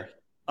 Totally but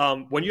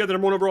fair. When you have the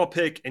number 1 overall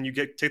pick and you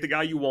take the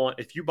guy you want,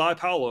 if you buy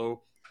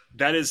Paolo,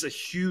 that is a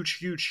huge,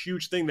 huge,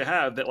 huge thing to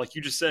have that, like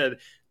you just said,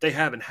 they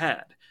haven't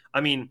had.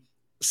 I mean,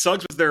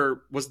 Suggs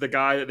was the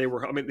guy that they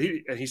were. I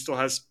mean, he still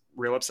has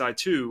real upside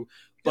too.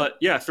 But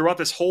yeah, throughout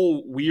this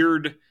whole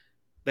weird,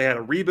 they had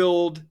a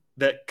rebuild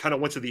that kind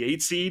of went to the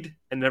 8 seed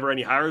and never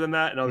any higher than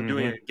that. And now they're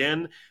doing it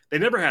again. They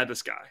never had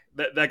this guy.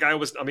 That guy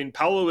was, I mean,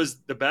 Paolo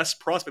is the best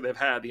prospect they've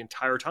had the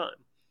entire time.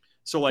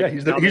 So like,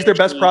 he's their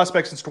best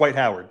prospect since Dwight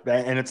Howard,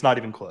 and it's not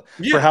even close.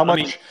 Yeah,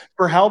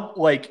 for how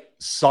like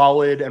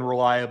solid and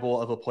reliable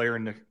of a player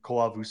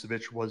Nikola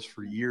Vucevic was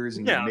for years,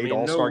 and he made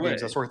all-star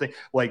games, that sort of thing.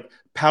 Like,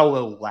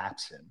 Paolo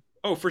laps him.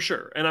 Oh, for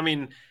sure. And I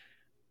mean,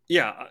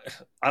 yeah,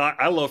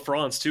 I love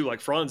Franz too. Like,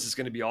 Franz is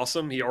going to be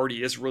awesome. He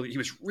already is he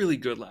was really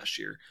good last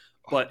year,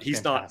 but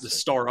he's not the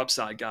star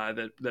upside guy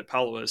that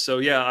Paolo is. So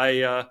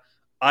yeah,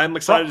 I'm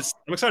excited.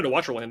 I'm excited to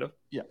watch Orlando.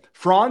 Yeah,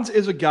 Franz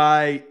is a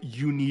guy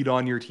you need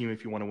on your team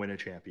if you want to win a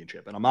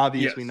championship. And I'm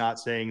obviously not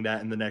saying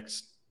that in the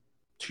next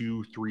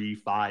 2, 3,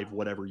 5,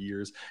 whatever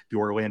years the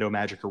Orlando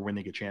Magic are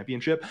winning a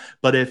championship.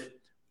 But if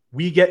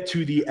we get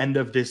to the end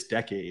of this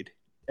decade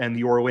and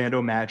the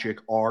Orlando Magic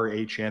are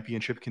a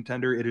championship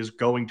contender, it is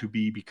going to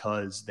be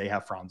because they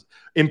have Franz,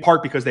 in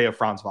part because they have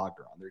Franz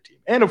Wagner on their team.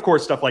 And of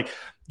course, stuff like,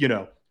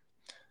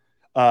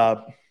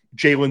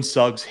 Jalen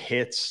Suggs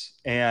hits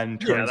and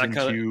turns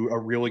into a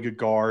really good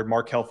guard,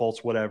 Markelle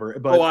Fultz, whatever.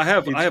 But I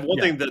have one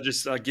thing that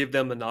just give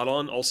them the nod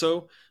on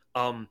also.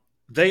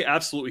 They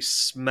absolutely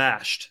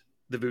smashed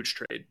the Vooch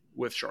trade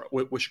with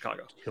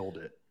Chicago. Killed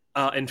it.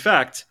 In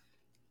fact,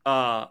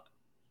 Franz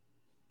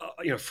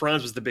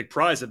was the big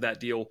prize of that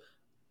deal.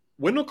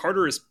 Wendell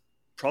Carter is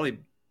probably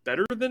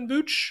better than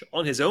Vooch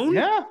on his own.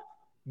 Yeah.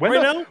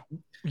 Right now?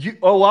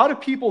 A lot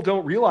of people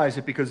don't realize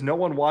it because no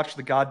one watched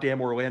the goddamn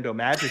Orlando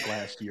Magic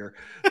last year.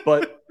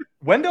 But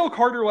Wendell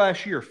Carter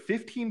last year,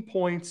 15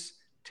 points,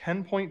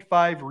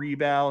 10.5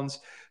 rebounds,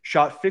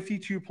 shot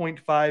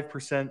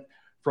 52.5%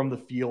 from the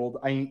field.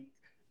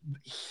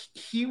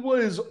 It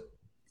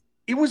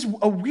was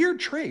a weird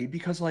trade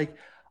because, like,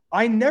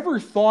 I never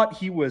thought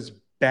he was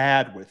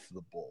bad with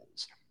the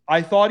Bulls.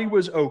 I thought he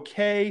was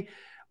okay.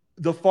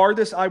 The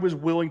farthest I was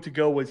willing to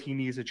go was he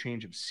needs a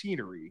change of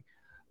scenery.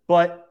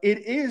 But it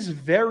is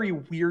very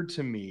weird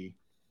to me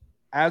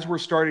as we're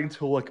starting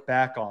to look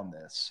back on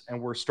this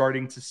and we're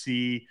starting to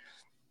see,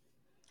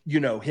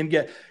 him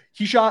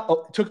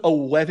took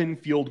 11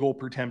 field goal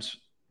attempts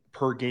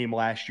per game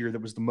last year.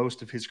 That was the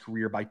most of his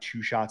career by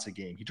 2 shots a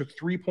game. He took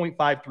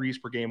 3.5 threes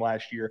per game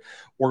last year.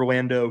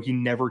 Orlando, he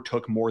never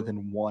took more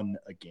than 1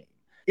 a game.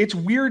 It's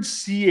weird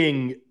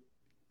seeing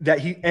that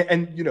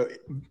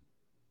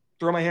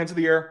throw my hands in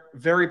the air,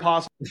 very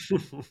possible.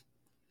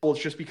 It's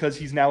just because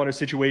he's now in a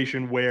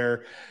situation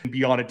where he can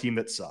be on a team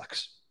that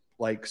sucks.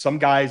 Like, some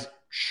guys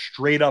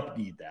straight up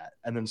need that.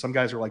 And then some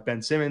guys are like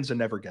Ben Simmons and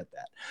never get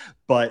that.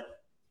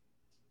 But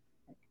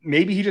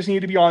maybe he just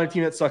needed to be on a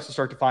team that sucks to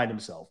start to find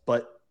himself.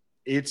 But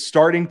it's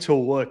starting to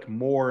look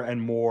more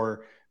and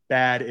more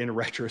bad in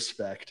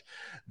retrospect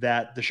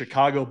that the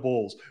Chicago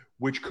Bulls,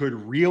 which could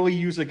really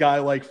use a guy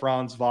like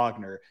Franz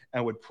Wagner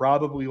and would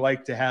probably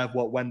like to have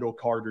what Wendell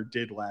Carter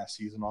did last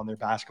season on their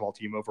basketball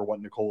team over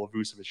what Nikola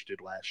Vucevic did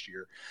last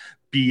year,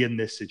 be in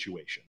this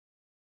situation.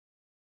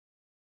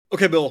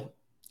 Okay, Bill,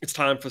 it's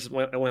time for some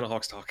Atlanta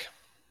Hawks talk.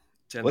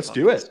 Let's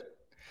do it.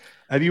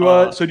 Have you?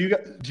 So do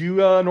you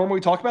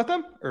normally talk about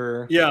them?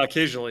 Or yeah,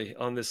 occasionally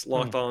on this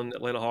Locked On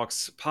Atlanta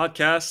Hawks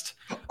podcast.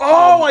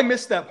 Oh, I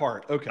missed that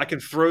part. Okay, I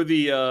can throw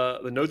the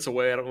notes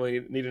away. I don't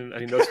really need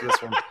any notes for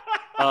this one.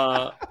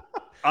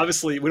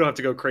 Obviously, we don't have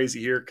to go crazy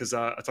here because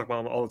I talk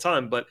about them all the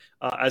time. But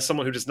as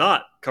someone who does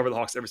not cover the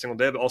Hawks every single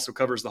day, but also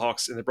covers the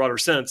Hawks in the broader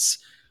sense,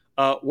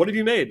 what have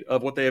you made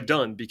of what they have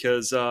done?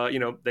 Because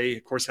they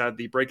of course had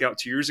the breakout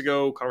 2 years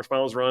ago, conference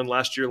finals run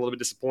last year, a little bit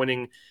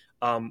disappointing.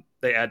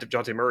 They add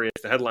DeJounte Murray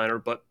as the headliner,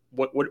 but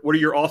what are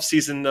your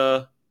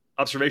offseason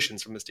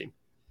observations from this team?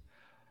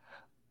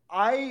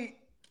 I've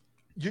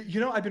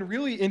been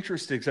really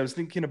interested because I was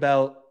thinking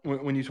about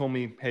when you told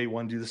me, hey, you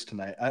want to do this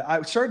tonight?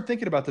 I started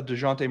thinking about the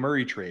DeJounte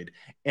Murray trade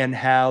and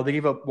how they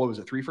gave up,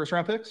 3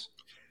 first-round picks?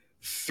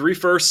 3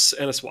 firsts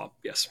and a swap,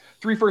 yes.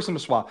 3 firsts and a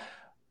swap.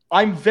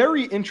 I'm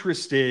very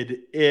interested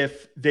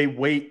if they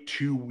wait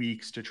 2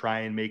 weeks to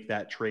try and make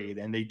that trade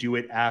and they do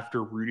it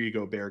after Rudy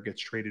Gobert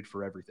gets traded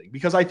for everything.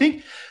 Because I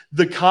think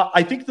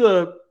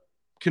the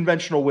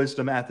conventional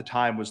wisdom at the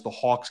time was the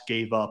Hawks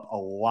gave up a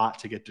lot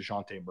to get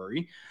DeJounte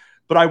Murray.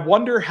 But I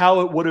wonder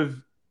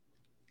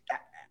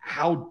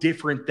how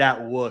different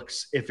that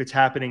looks if it's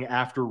happening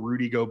after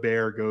Rudy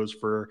Gobert goes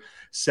for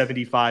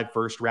 75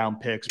 first-round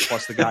picks,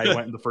 plus the guy who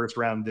went in the first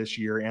round this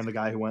year and the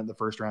guy who went in the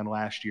first round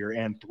last year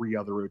and 3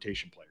 other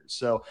rotation players.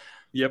 So,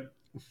 yep.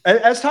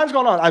 As time's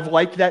gone on, I've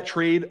liked that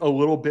trade a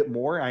little bit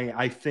more.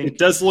 I think it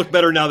does look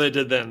better now than it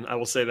did then. I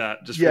will say that.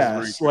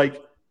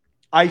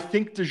 I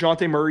think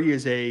DeJounte Murray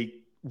is a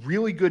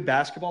really good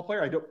basketball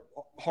player. I don't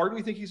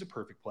hardly think he's a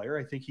perfect player.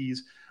 I think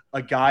he's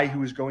a guy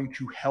who is going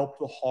to help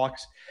the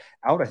Hawks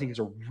out. I think he's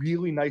a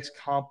really nice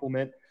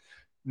compliment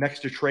next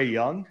to Trae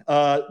Young.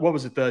 What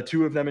was it? The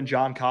 2 of them and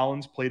John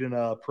Collins played in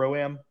a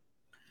Pro-Am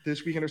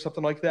this weekend or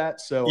something like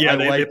that. So yeah,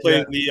 they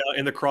played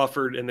in the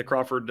Crawford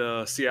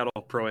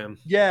Seattle Pro-Am.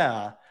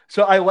 Yeah.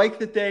 So I like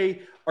that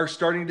they are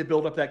starting to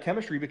build up that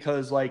chemistry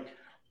because, like,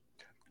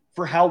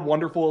 for how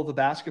wonderful of a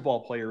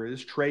basketball player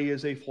is, Trae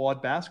is a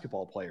flawed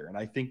basketball player. And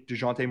I think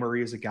DeJounte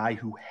Murray is a guy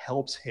who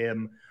helps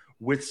him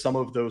with some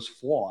of those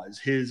flaws.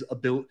 His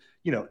ability,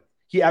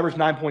 he averaged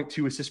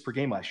 9.2 assists per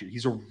game last year.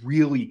 He's a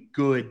really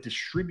good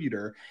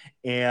distributor.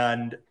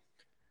 And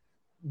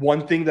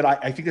one thing that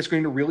I think that's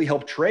going to really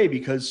help Trae,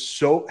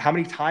 because how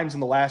many times in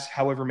the last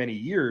however many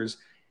years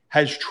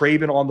has Trae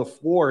been on the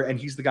floor and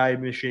he's the guy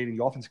initiating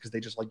the offense because they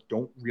just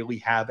don't really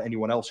have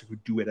anyone else who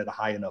could do it at a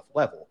high enough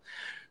level.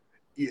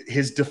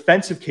 His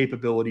defensive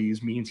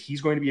capabilities means he's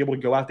going to be able to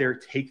go out there,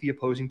 take the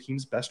opposing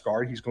team's best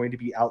guard. He's going to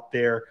be out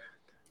there,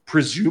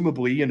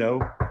 presumably,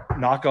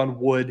 knock on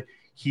wood,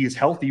 he is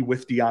healthy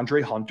with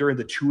DeAndre Hunter, and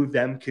the 2 of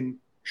them can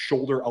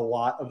shoulder a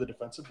lot of the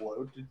defensive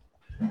load.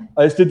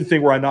 I just did the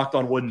thing where I knocked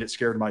on wood and it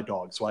scared my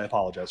dog, so I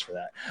apologize for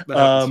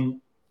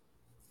that.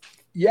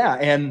 Yeah,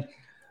 and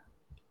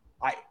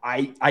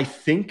I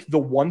think the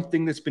one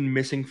thing that's been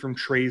missing from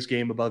Trae's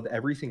game above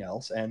everything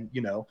else, and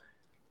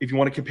if you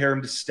want to compare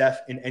him to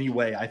Steph in any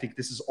way, I think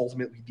this is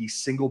ultimately the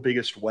single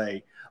biggest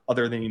way,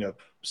 other than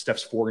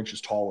Steph's 4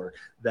 inches taller,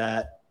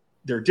 that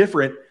they're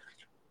different.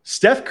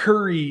 Steph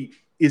Curry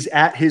is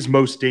at his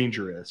most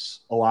dangerous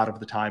a lot of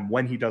the time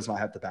when he does not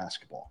have the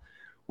basketball,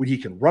 when he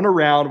can run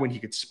around, when he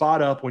can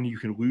spot up, when you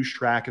can lose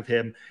track of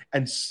him.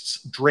 And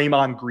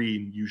Draymond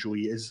Green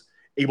usually is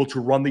able to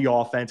run the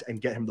offense and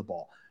get him the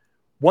ball.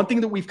 One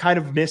thing that we've kind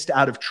of missed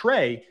out of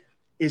Trae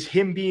is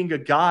him being a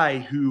guy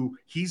who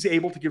he's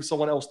able to give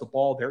someone else the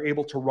ball. They're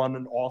able to run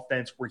an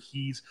offense where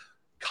he's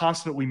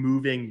constantly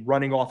moving,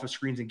 running off of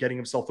screens and getting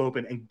himself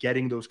open and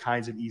getting those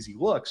kinds of easy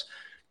looks.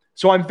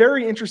 So I'm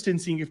very interested in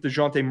seeing if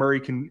DeJounte Murray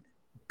can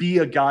be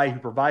a guy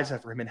who provides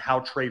that for him and how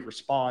Trey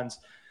responds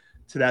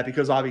to that,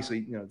 because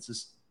obviously, it's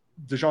just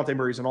DeJounte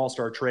Murray's an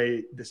all-star.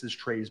 This is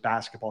Trey's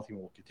basketball team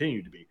and will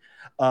continue to be.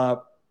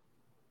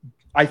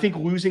 I think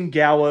losing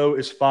Gallo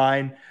is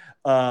fine.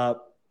 I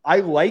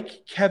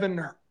like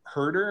Kevin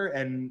Huerter,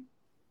 and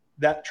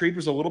that trade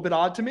was a little bit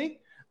odd to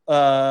me.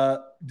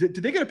 Did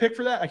they get a pick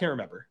for that? I can't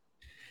remember.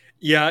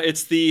 Yeah,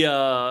 it's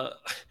the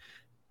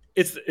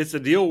it's a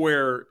deal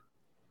where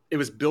it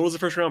was billed as a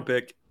first round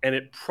pick, and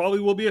it probably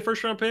will be a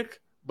first round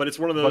pick. But it's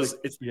one of those.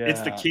 It's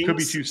the Kings. Could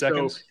be 2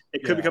 seconds. So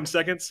it could become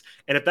seconds,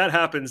 and if that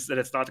happens, then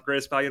it's not the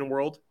greatest value in the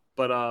world.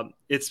 But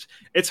it's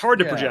hard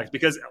to project,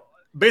 because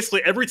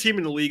basically every team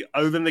in the league,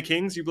 other than the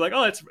Kings, you'd be like,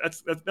 oh,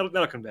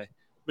 that'll convey.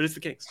 But it's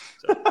the Kings.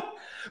 So.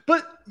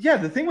 But yeah,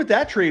 the thing with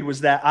that trade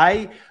was that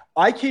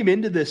I came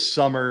into this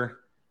summer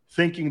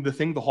thinking the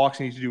thing the Hawks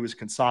need to do is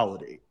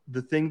consolidate.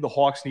 The thing the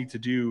Hawks need to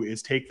do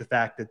is take the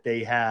fact that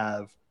they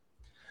have,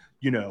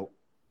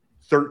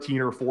 13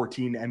 or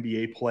 14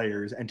 NBA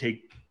players and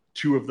take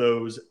two or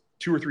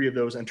three of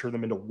those and turn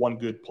them into one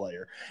good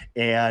player.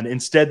 And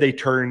instead they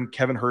turn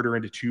Kevin Huerter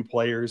into 2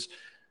 players,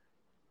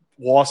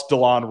 lost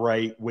DeLon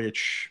Wright,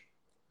 which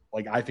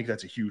I think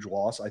that's a huge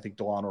loss. I think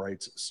DeLon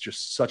Wright's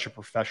just such a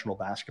professional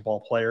basketball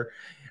player.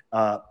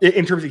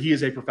 In terms of he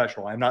is a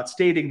professional. I'm not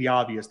stating the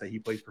obvious that he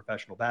plays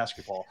professional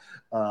basketball.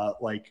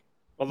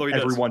 Although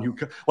everyone who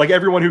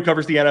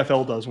covers the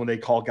NFL does when they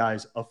call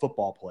guys a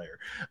football player.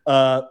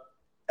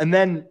 And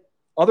then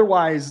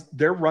otherwise,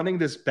 they're running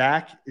this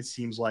back. It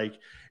seems like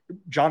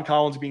John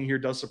Collins being here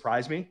does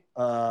surprise me,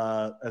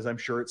 as I'm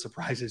sure it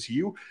surprises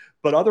you.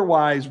 But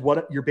otherwise,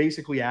 what you're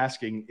basically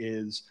asking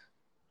is,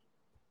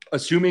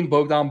 assuming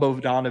Bogdan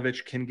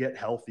Bogdanovic can get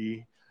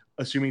healthy,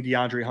 assuming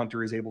DeAndre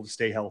Hunter is able to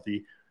stay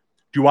healthy,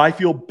 do I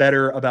feel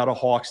better about a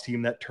Hawks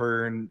team that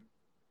turned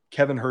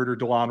Kevin Huerter,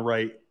 DeLon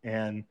Wright,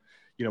 and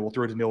we'll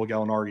throw Danilo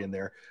Gallinari in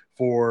there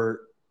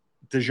for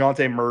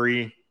DeJounte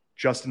Murray,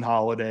 Justin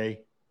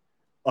Holiday,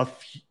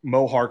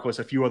 Mo Harkless,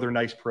 a few other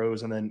nice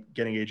pros, and then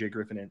getting AJ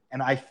Griffin in?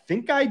 And I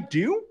think I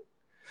do.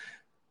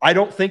 I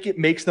don't think it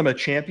makes them a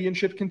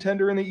championship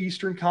contender in the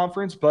Eastern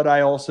Conference, but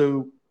I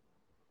also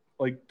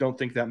don't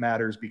think that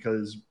matters,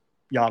 because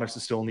Giannis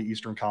is still in the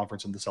Eastern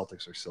Conference and the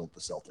Celtics are still the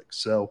Celtics.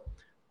 So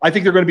I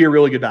think they're going to be a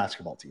really good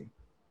basketball team.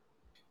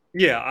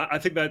 Yeah, I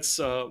think that's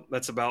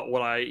about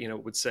what I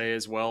would say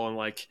as well. And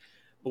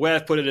the way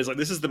I've put it is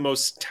this is the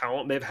most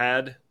talent they've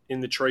had in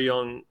the Trae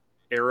Young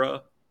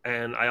era.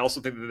 And I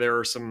also think that there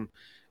are some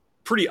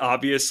pretty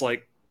obvious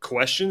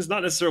questions,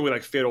 not necessarily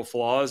fatal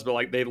flaws,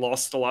 but they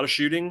lost a lot of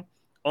shooting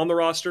on the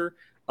roster.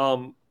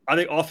 I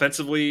think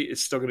offensively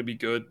it's still going to be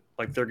good.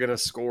 They're going to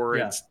score.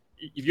 Yeah.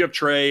 If you have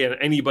Trae and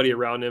anybody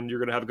around him, you're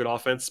going to have a good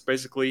offense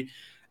basically.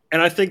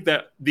 And I think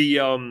that the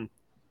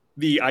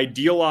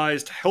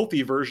idealized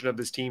healthy version of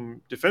this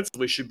team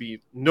defensively should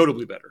be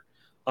notably better.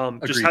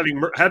 Just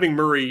having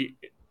Murray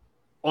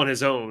on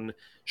his own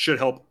should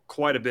help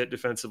quite a bit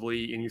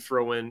defensively, and you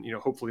throw in,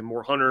 hopefully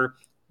more Hunter,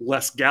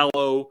 less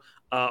Gallo.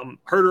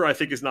 Huerter, I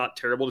think, is not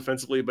terrible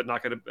defensively, but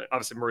not going to.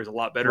 Obviously, Murray's a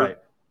lot better. Right.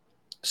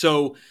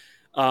 So,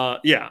 I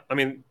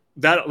mean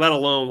that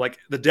alone,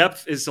 the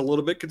depth is a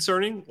little bit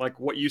concerning.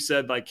 What you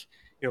said,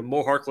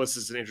 Mo Harkless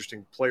is an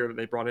interesting player that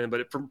they brought in,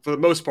 but for the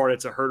most part,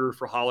 it's a Huerter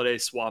for Holiday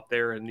swap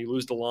there, and you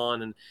lose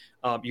DeLon,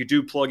 and you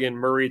do plug in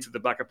Murray to the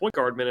backup point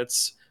guard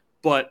minutes,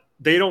 but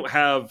they don't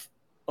have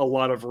a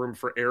lot of room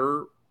for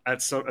error at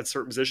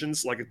certain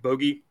positions. If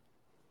Bogey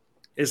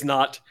is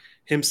not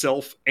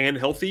himself and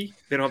healthy,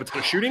 they don't have a ton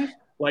of shooting.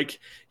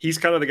 He's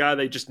kind of the guy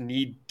they just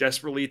need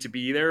desperately to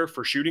be there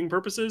for shooting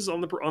purposes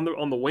on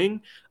the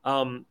wing.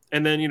 And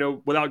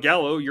then without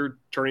Gallo, you're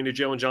turning to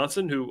Jalen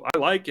Johnson, who I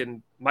like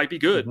and might be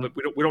good, but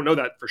we don't know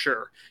that for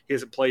sure. He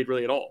hasn't played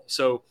really at all.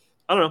 So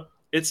I don't know.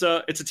 It's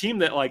a team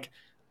that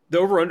the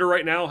over under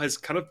right now has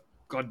kind of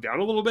gone down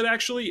a little bit.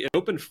 Actually, it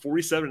opened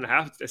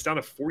 47.5. It's down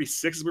to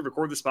 46 as we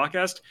record this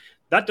podcast.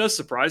 That does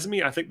surprise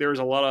me. I think there's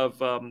a lot of,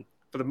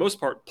 for the most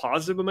part,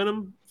 positive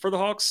momentum for the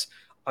Hawks.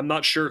 I'm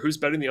not sure who's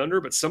betting the under,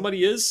 but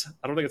somebody is.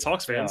 I don't think it's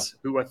Hawks fans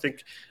who I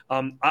think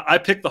I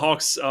picked the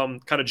Hawks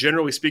kind of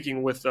generally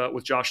speaking with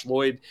Josh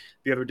Lloyd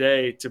the other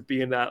day to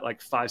be in that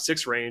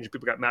 5-6 range.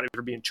 People got mad at me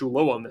for being too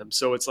low on them.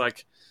 So it's I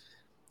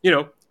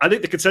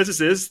think the consensus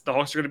is the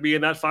Hawks are going to be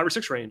in that 5 or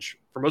 6 range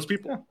for most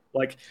people.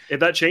 Yeah. If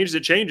that changes,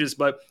 it changes.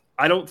 But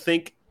I don't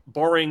think,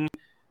 barring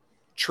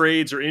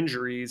trades or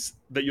injuries,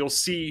 that you'll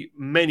see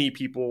many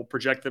people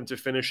project them to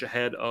finish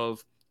ahead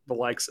of the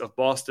likes of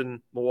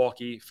Boston,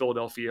 Milwaukee,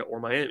 Philadelphia, or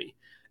Miami.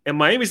 And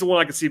Miami's the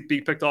one I could see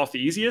being picked off the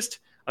easiest.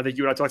 I think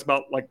you and I talked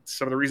about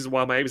some of the reasons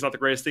why Miami's not the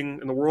greatest thing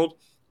in the world.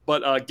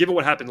 But given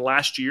what happened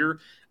last year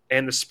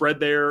and the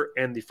spread there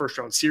and the first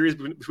round series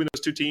between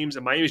those two teams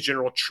and Miami's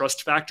general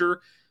trust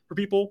factor for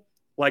people,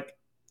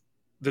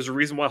 there's a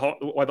reason why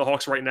the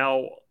Hawks right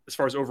now, as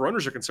far as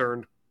over-unders are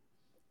concerned,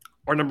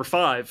 are number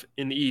 5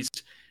 in the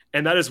East.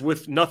 And that is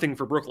with nothing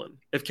for Brooklyn.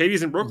 If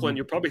Katie's in Brooklyn,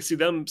 you'll probably see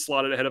them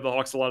slotted ahead of the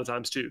Hawks a lot of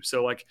times too.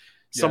 So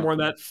somewhere in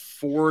that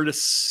 4 to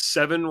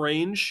 7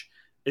 range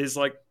is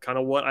like kind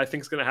of what I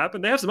think is going to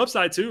happen. They have some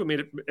upside too. I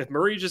mean, if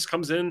Murray just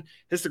comes in,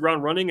 hits the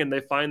ground running, and they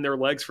find their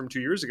legs from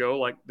 2 years ago,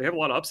 like they have a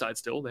lot of upside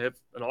still. They have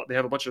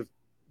a bunch of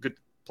good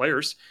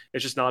players.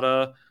 It's just not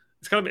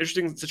it's kind of an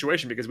interesting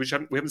situation because we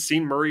haven't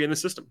seen Murray in the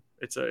system.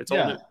 It's all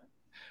new.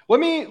 Let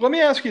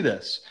me ask you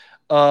this.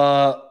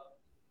 I'll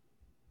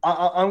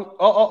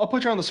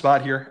put you on the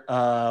spot here.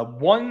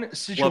 One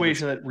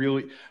situation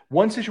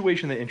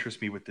that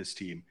interests me with this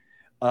team.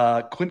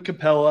 Clint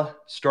Capella,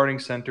 starting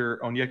center,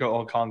 Onyeka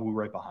Okongwu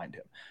right behind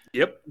him.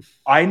 Yep.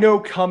 I know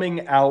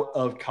coming out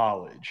of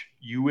college,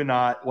 you and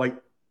I, like,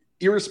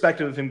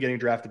 irrespective of him getting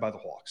drafted by the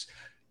Hawks,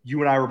 you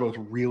and I were both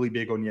really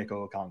big Onyeka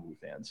Okongwu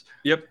fans.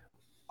 Yep.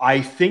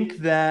 I think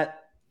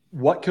that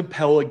what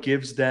Capella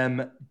gives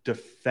them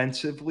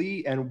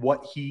defensively and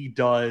what he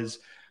does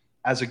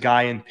as a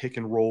guy in pick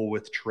and roll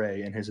with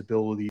Trey and his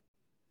ability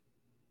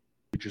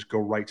to just go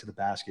right to the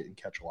basket and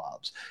catch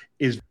lobs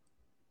is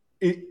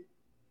it.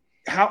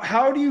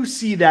 How do you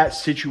see that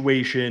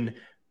situation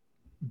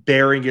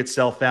bearing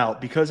itself out?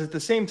 Because at the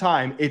same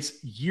time,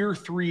 it's year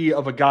 3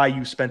 of a guy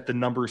you spent the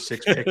number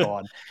 6 pick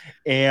on.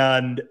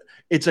 And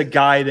it's a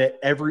guy that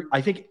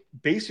I think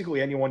basically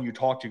anyone you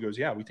talk to goes,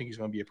 yeah, we think he's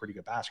going to be a pretty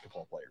good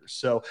basketball player.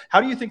 So how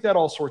do you think that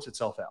all sorts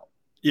itself out?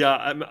 Yeah,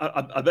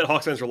 I bet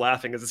Hawks fans are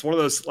laughing because it's one of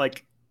those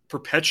like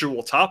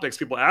perpetual topics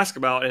people ask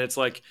about. And it's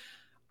like,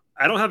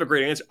 I don't have a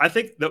great answer. I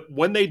think that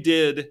when they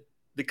did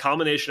the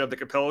combination of the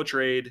Capella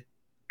trade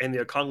and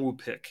the Okongwu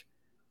pick,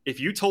 if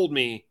you told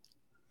me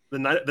the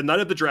night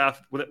of the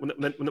draft when they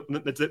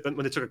took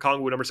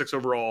Okongwu number 6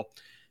 overall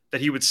that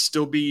he would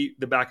still be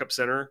the backup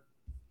center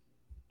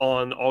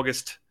on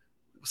August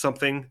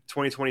something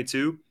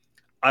 2022,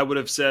 I would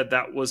have said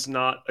that was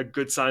not a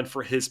good sign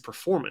for his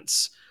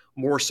performance,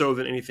 more so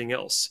than anything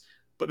else.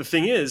 But the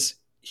thing is,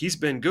 he's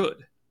been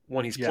good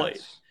when he's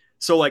played.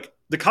 So like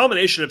the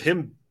combination of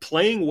him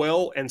playing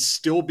well and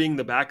still being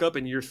the backup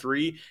in year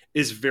 3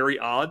 is very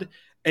odd.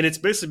 And it's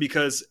basically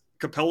because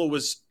Capella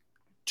was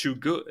too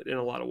good in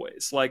a lot of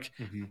ways. Like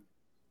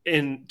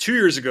in 2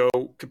 years ago,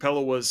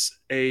 Capella was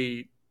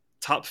a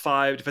top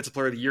 5 defensive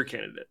player of the year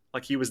candidate.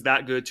 Like he was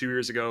that good 2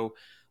 years ago.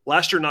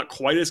 Last year, not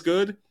quite as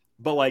good,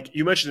 but like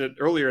you mentioned it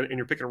earlier in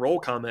your pick and roll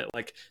comment,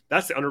 like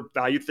that's the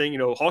undervalued thing. You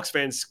know, Hawks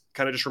fans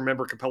kind of just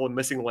remember Capella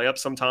missing layups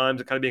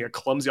sometimes and kind of being a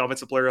clumsy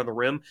offensive player on the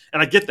rim.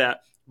 And I get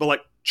that, but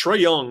like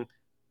Trae Young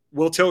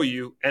will tell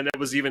you, and it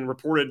was even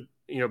reported,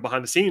 you know,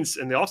 behind the scenes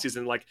in the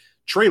offseason, like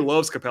Trae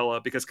loves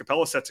Capella because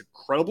Capella sets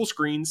incredible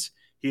screens.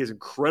 He is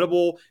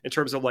incredible in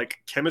terms of like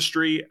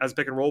chemistry as a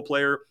pick and roll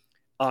player.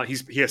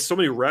 He has so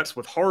many reps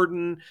with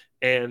Harden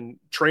and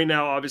Trae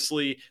now,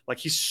 obviously. Like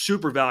he's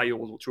super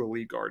valuable to a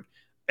lead guard.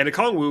 And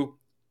Okongwu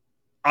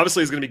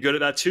obviously is going to be good at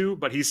that too,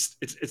 but it's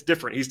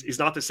different. He's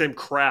not the same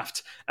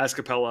craft as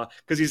Capella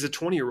because he's a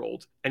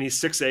 20-year-old and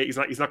he's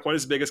 6'8". He's not quite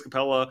as big as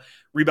Capella.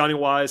 Rebounding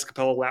wise,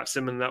 Capella laps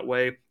him in that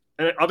way.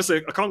 And obviously,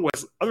 Okongwu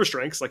has other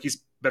strengths, like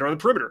he's better on the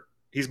perimeter.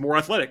 He's more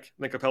athletic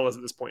than Capella is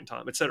at this point in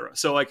time, et cetera.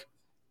 So, like,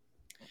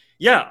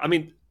 yeah, I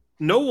mean,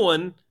 no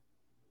one,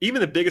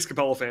 even the biggest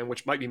Capella fan,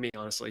 which might be me,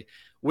 honestly,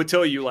 would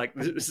tell you, like,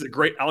 this is a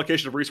great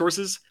allocation of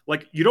resources.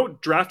 Like, you don't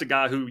draft a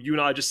guy who you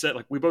and I just said,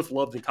 like, we both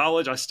loved in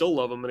college. I still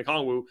love him in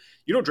Okongwu.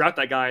 You don't draft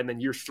that guy and then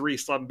year 3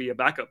 still have him be a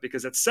backup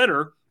because at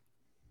center,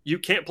 you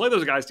can't play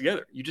those guys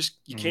together. You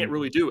can't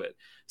really do it.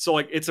 So,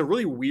 like, it's a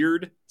really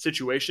weird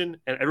situation,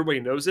 and everybody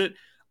knows it.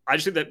 I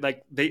just think that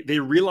like they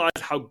realize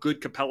how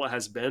good Capella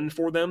has been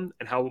for them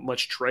and how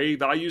much Trae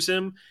values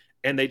him,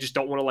 and they just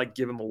don't want to like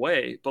give him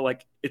away. But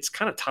like it's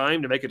kind of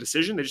time to make a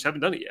decision. They just haven't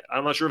done it yet.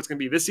 I'm not sure if it's going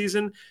to be this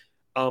season.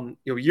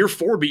 Year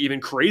 4 would be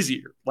even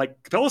crazier.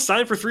 Like Capella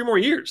signed for 3 more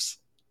years.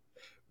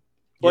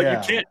 Like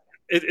you can't.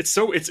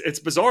 It's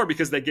bizarre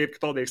because they gave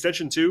Capella the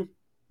extension too.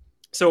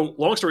 So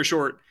long story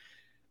short,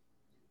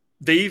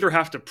 they either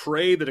have to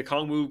pray that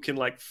Okongwu can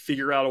like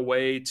figure out a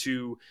way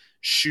to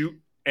shoot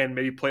and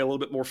maybe play a little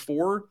bit more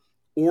 4,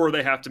 or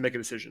they have to make a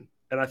decision.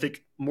 And I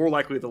think more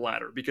likely the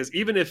latter, because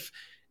even if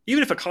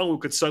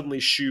Okongwu could suddenly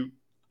shoot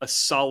a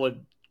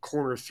solid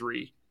corner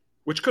 3,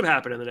 which could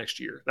happen in the next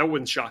year, that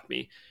wouldn't shock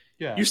me.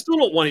 Yeah. You still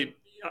don't want to,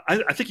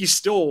 I think he's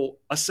still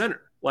a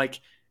center.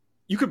 Like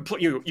you could play,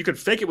 you could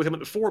fake it with him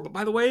at the 4, but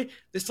by the way,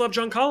 they still have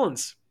John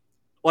Collins.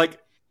 Like,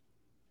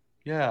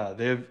 yeah,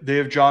 they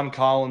have John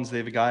Collins. They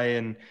have a guy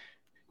in,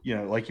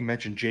 like you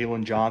mentioned,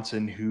 Jalen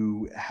Johnson,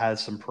 who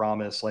has some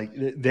promise. Like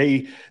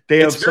they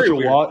have such a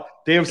log,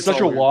 they have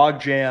such a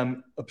log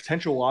jam, a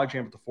potential log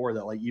jam at the 4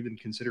 that like even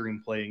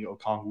considering playing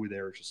Okongwu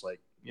there is just like.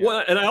 Yeah.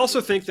 Well, and I also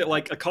think that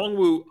like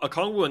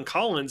Okongwu and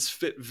Collins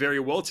fit very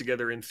well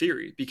together in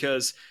theory,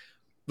 because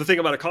the thing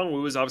about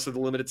Okongwu is obviously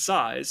the limited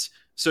size.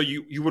 So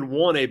you would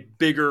want a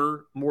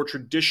bigger, more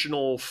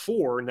traditional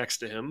 4 next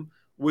to him,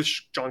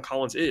 which John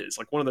Collins is.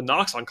 Like one of the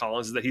knocks on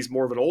Collins is that he's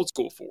more of an old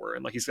school 4,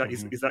 and like he's that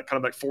kind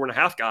of like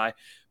 4.5 guy,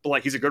 but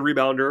like he's a good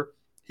rebounder.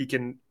 He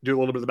can do a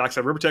little bit of the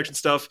backside rim protection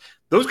stuff.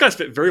 Those guys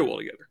fit very well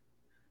together.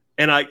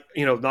 And I,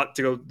 not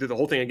to go do the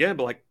whole thing again,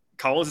 but like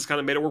Collins has kind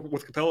of made it work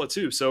with Capella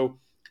too. So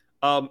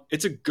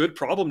it's a good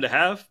problem to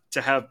have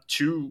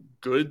 2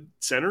 good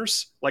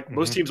centers. Like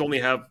most teams only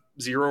have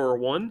 0 or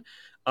 1.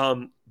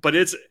 But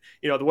it's,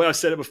 the way I've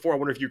said it before, I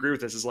wonder if you agree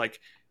with this, is like,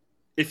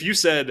 if you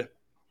said,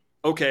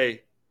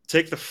 okay,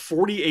 take the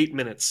 48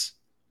 minutes,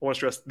 I want to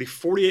stress the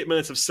 48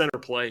 minutes of center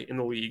play in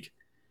the league.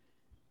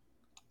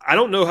 I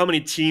don't know how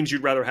many teams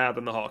you'd rather have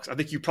than the Hawks. I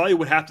think you probably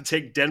would have to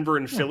take Denver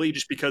and Philly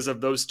just because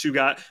of those two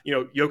guys.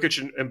 Jokic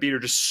and Embiid are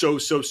just so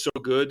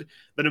good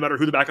that no matter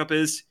who the backup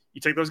is, you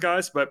take those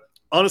guys. But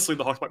honestly,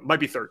 the Hawks might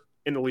be third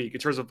in the league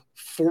in terms of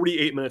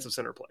 48 minutes of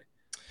center play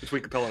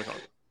between Capella and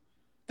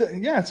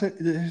Conley. Yeah,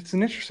 it's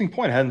an interesting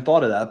point. I hadn't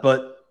thought of that.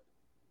 But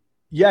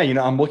yeah,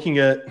 I'm looking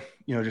at,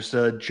 just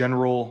a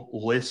general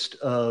list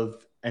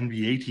of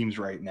NBA teams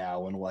right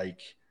now,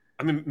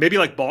 and maybe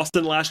like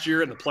Boston last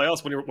year in the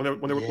playoffs when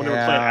they were playing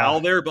Al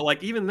there, but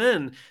like even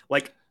then,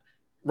 like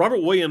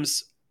Robert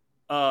Williams,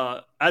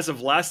 as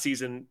of last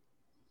season,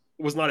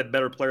 was not a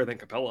better player than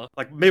Capella.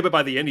 Like maybe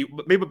by the end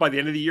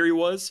of the year he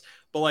was,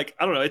 but like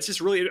I don't know. It's just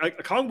really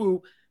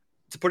Okongwu.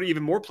 To put it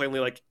even more plainly,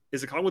 like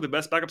is Okongwu the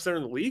best backup center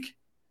in the league?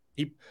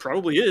 He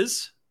probably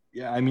is.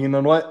 Yeah, I mean,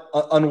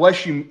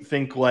 unless you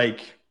think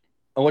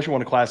unless you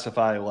want to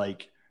classify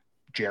like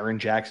Jaren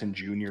Jackson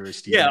Jr. as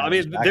Steve. Yeah, I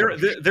mean,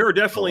 there are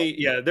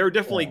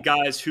definitely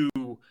guys who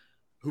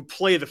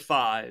play the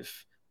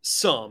 5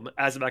 some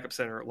as a backup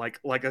center. Like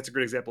that's a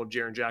great example of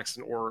Jaren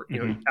Jackson or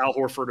Al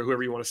Horford or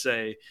whoever you want to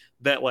say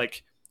that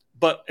like.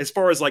 But as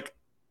far as like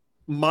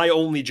my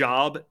only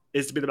job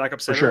is to be the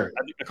backup center, sure.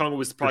 I think Okongwu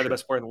was probably the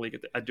best player in the league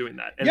at doing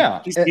that.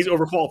 And he's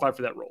overqualified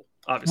for that role,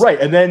 obviously. Right,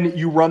 and then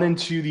you run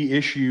into the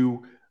issue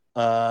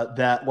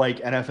that like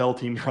NFL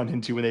teams run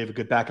into when they have a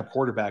good backup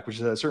quarterback, which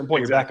is at a certain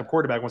point, Your backup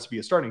quarterback wants to be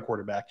a starting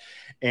quarterback.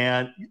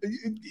 And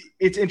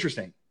it's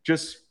interesting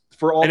just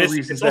for all the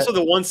reasons. It's also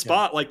the one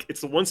spot, like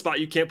it's the one spot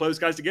you can't play those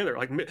guys together.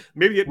 Like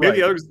maybe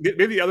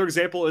the other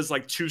example is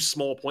like 2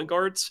 small point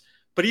guards,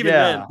 but even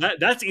then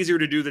that's easier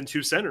to do than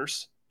 2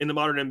 centers in the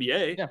modern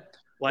NBA. Yeah.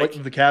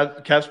 Like the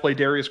Cavs play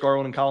Darius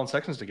Garland and Colin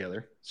Sexton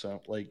together.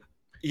 So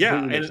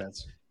makes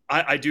sense.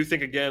 I do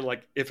think, again,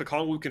 like if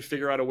Okongwu can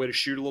figure out a way to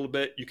shoot a little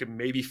bit, you can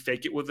maybe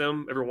fake it with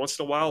them every once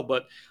in a while.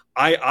 But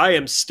I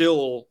am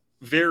still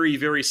very,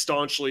 very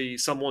staunchly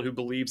someone who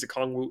believes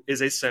Okongwu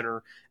is a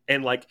center,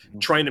 and like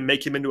trying to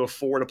make him into a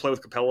 4 to play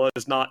with Capella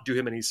does not do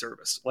him any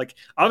service. Like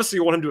obviously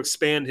you want him to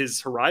expand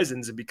his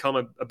horizons and become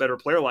a better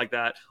player like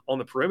that on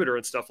the perimeter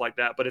and stuff like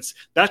that. But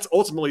that's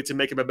ultimately to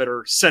make him a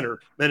better center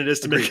than it is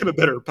to make him a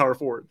better power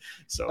forward.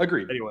 So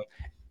agreed. Anyway.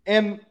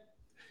 And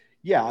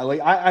yeah, like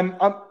I'm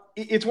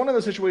it's one of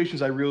those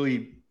situations I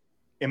really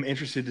am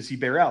interested to see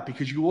bear out,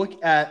 because you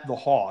look at the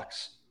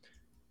Hawks,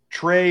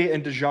 Trey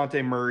and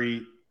DeJounte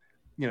Murray,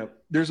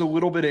 there's a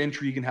little bit of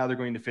intrigue in how they're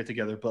going to fit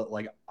together, but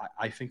like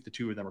I think the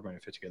two of them are going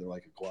to fit together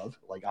like a glove.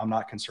 Like I'm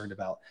not concerned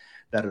about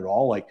that at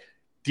all. Like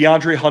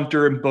DeAndre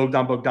Hunter and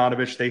Bogdan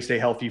Bogdanović, they stay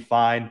healthy,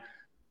 fine.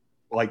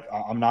 Like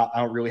I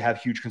don't really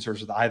have huge concerns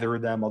with either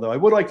of them. Although I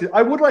would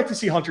like to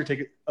see Hunter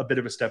take a bit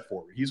of a step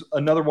forward. He's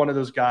another one of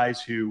those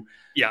guys who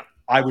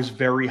I was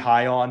very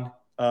high on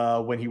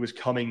when he was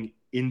coming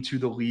into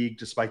the league,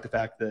 despite the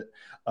fact that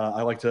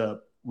I like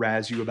to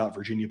razz you about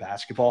Virginia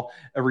basketball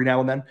every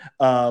now and then.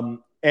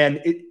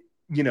 And it,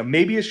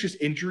 maybe it's just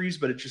injuries,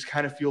 but it just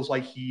kind of feels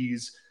like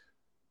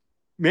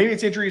maybe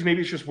it's injuries,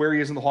 maybe it's just where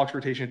he is in the Hawks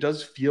rotation. It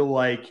does feel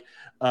like,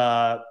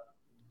 I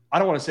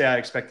don't want to say I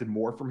expected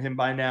more from him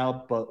by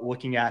now, but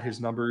looking at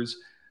his numbers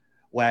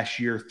last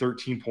year,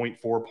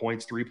 13.4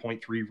 points,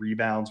 3.3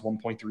 rebounds,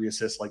 1.3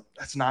 assists, like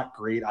that's not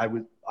great.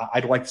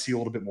 I'd like to see a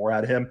little bit more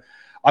out of him.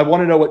 I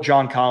want to know what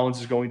John Collins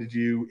is going to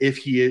do if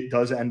he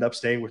does end up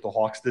staying with the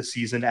Hawks this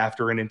season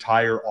after an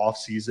entire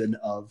offseason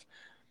of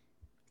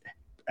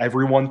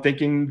everyone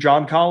thinking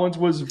John Collins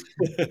was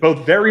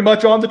both very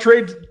much on the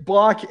trade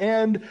block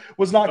and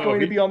was not going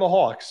to be on the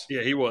Hawks.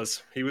 Yeah, he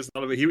was. He was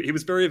not. He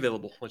was very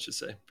available. Let's just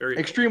say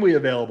extremely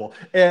available.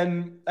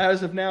 And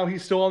as of now,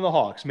 he's still on the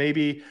Hawks.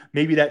 Maybe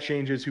that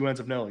changes who ends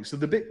up knowing. So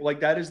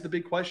that is the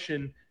big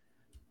question.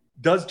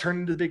 Does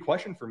turn into the big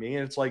question for me,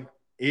 and it's like,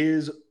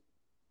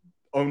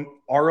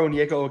 are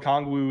Onyeka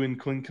Okongwu and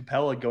Clint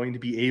Capella going to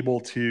be able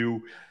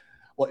to?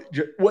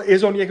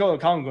 Is Onyeka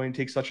Okongwu going to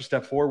take such a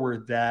step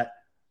forward that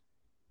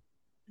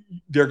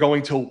they're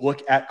going to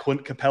look at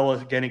Clint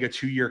Capella getting a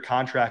 2-year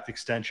contract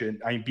extension,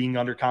 being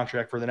under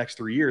contract for the next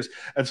 3 years,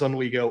 and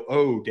suddenly go,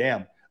 oh,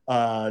 damn,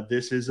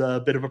 this is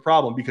a bit of a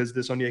problem because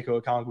this Onyeka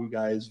Okongwu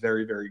guy is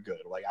very, very good.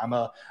 Like I'm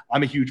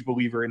a huge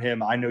believer in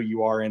him. I know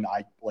you are, and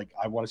I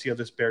want to see how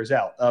this bears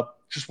out.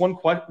 Just one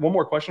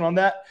more question on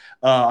that.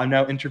 I'm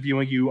now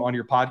interviewing you on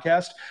your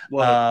podcast.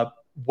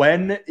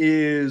 When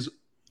is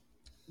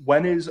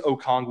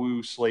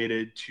Okongwu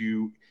slated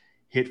to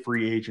hit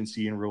free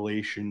agency in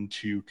relation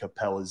to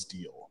Capella's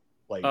deal?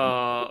 Like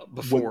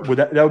before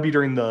that would be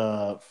during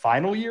the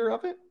final year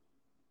of it?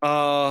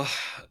 So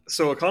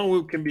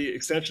Okongwu can be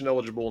extension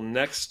eligible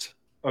next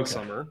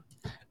summer,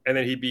 and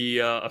then he'd be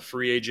a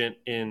free agent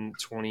in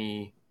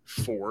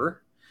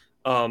 2024,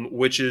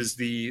 which is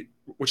the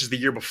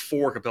year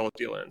before Capella's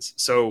deal ends.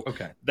 So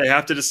they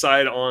have to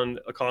decide on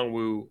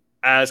Okongwu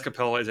as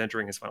Capella is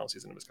entering his final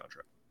season of his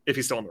contract, if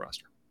he's still on the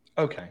roster.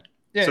 Okay.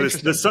 Yeah,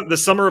 So the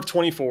summer of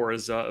 24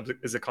 is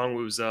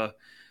Okongwu's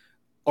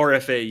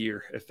RFA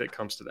year, if it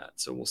comes to that.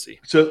 So we'll see.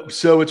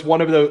 So it's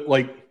one of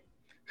the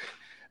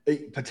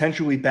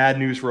potentially bad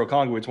news for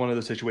Okongwu. It's one of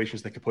those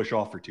situations that could push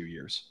off for 2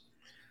 years.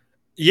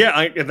 Yeah,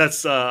 I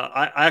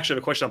actually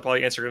have a question. I'll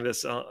probably answer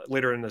this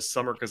later in the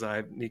summer because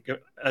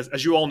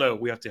as you all know,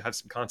 we have to have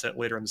some content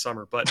later in the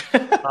summer. But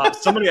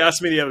somebody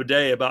asked me the other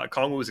day about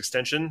Okongwu's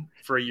extension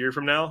for a year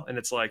from now, and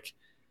it's like,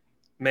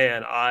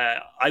 man,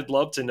 I'd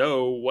love to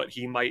know what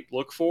he might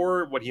look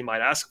for, what he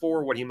might ask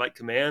for, what he might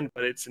command,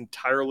 but it's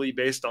entirely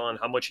based on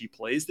how much he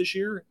plays this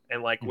year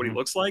and what he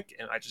looks like,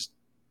 and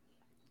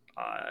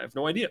I have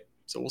no idea.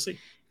 So we'll see.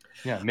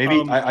 Yeah, maybe.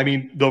 I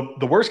mean,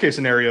 the worst case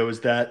scenario is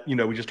that,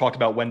 we just talked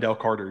about Wendell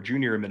Carter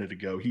Jr. a minute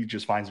ago. He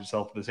just finds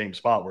himself in the same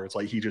spot where it's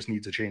like he just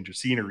needs a change of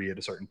scenery at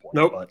a certain point.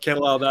 Nope, can't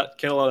allow that.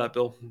 Can't allow that,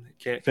 Bill.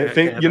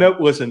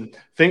 Listen,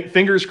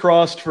 fingers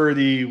crossed for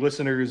the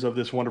listeners of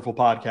this wonderful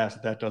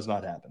podcast that does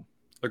not happen.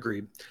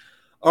 Agreed.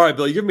 All right,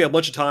 Bill, you give me a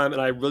bunch of time,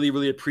 and I really,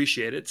 really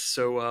appreciate it.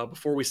 So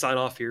before we sign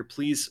off here,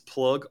 please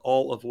plug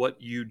all of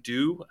what you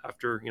do.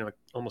 After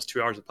almost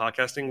 2 hours of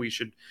podcasting, we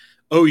should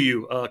owe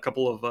you a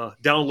couple of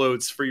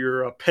downloads for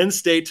your Penn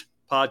State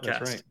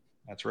podcast.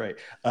 That's right.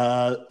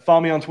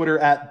 Follow me on Twitter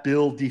at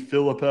Bill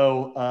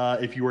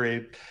DiFilippo. If you are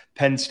a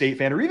Penn State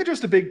fan or even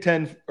just a Big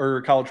Ten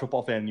or college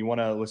football fan, you want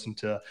to listen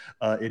to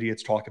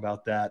idiots talk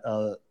about that.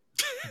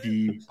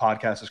 The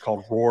podcast is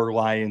called Roar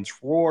Lions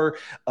Roar.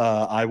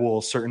 I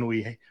will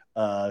certainly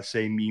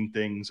say mean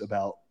things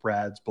about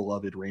Brad's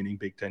beloved reigning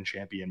Big Ten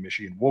champion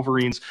Michigan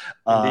Wolverines.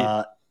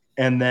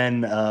 And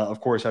then, of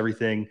course,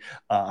 everything,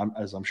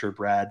 as I'm sure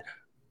Brad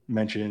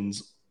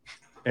mentions,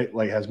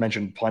 has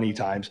mentioned plenty of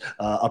times,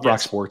 Uprock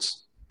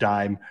Sports,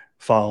 Dime,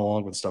 follow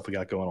along with the stuff we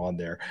got going on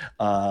there.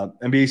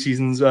 NBA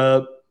season's,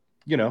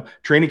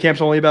 training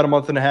camp's only about a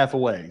month and a half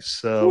away.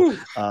 So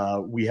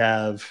we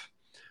have,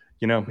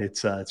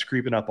 it's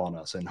creeping up on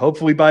us. And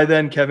hopefully by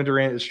then Kevin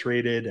Durant is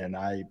traded and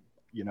I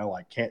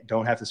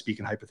don't have to speak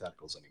in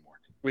hypotheticals anymore.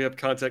 We have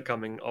content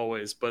coming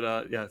always,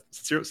 but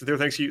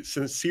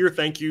sincere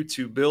thank you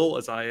to Bill,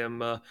 as I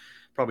am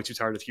probably too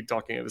tired to keep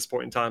talking at this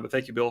point in time, but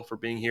thank you, Bill, for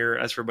being here.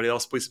 As for everybody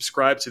else, please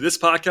subscribe to this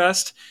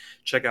podcast,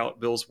 check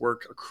out Bill's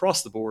work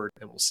across the board,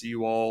 and we'll see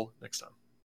you all next time.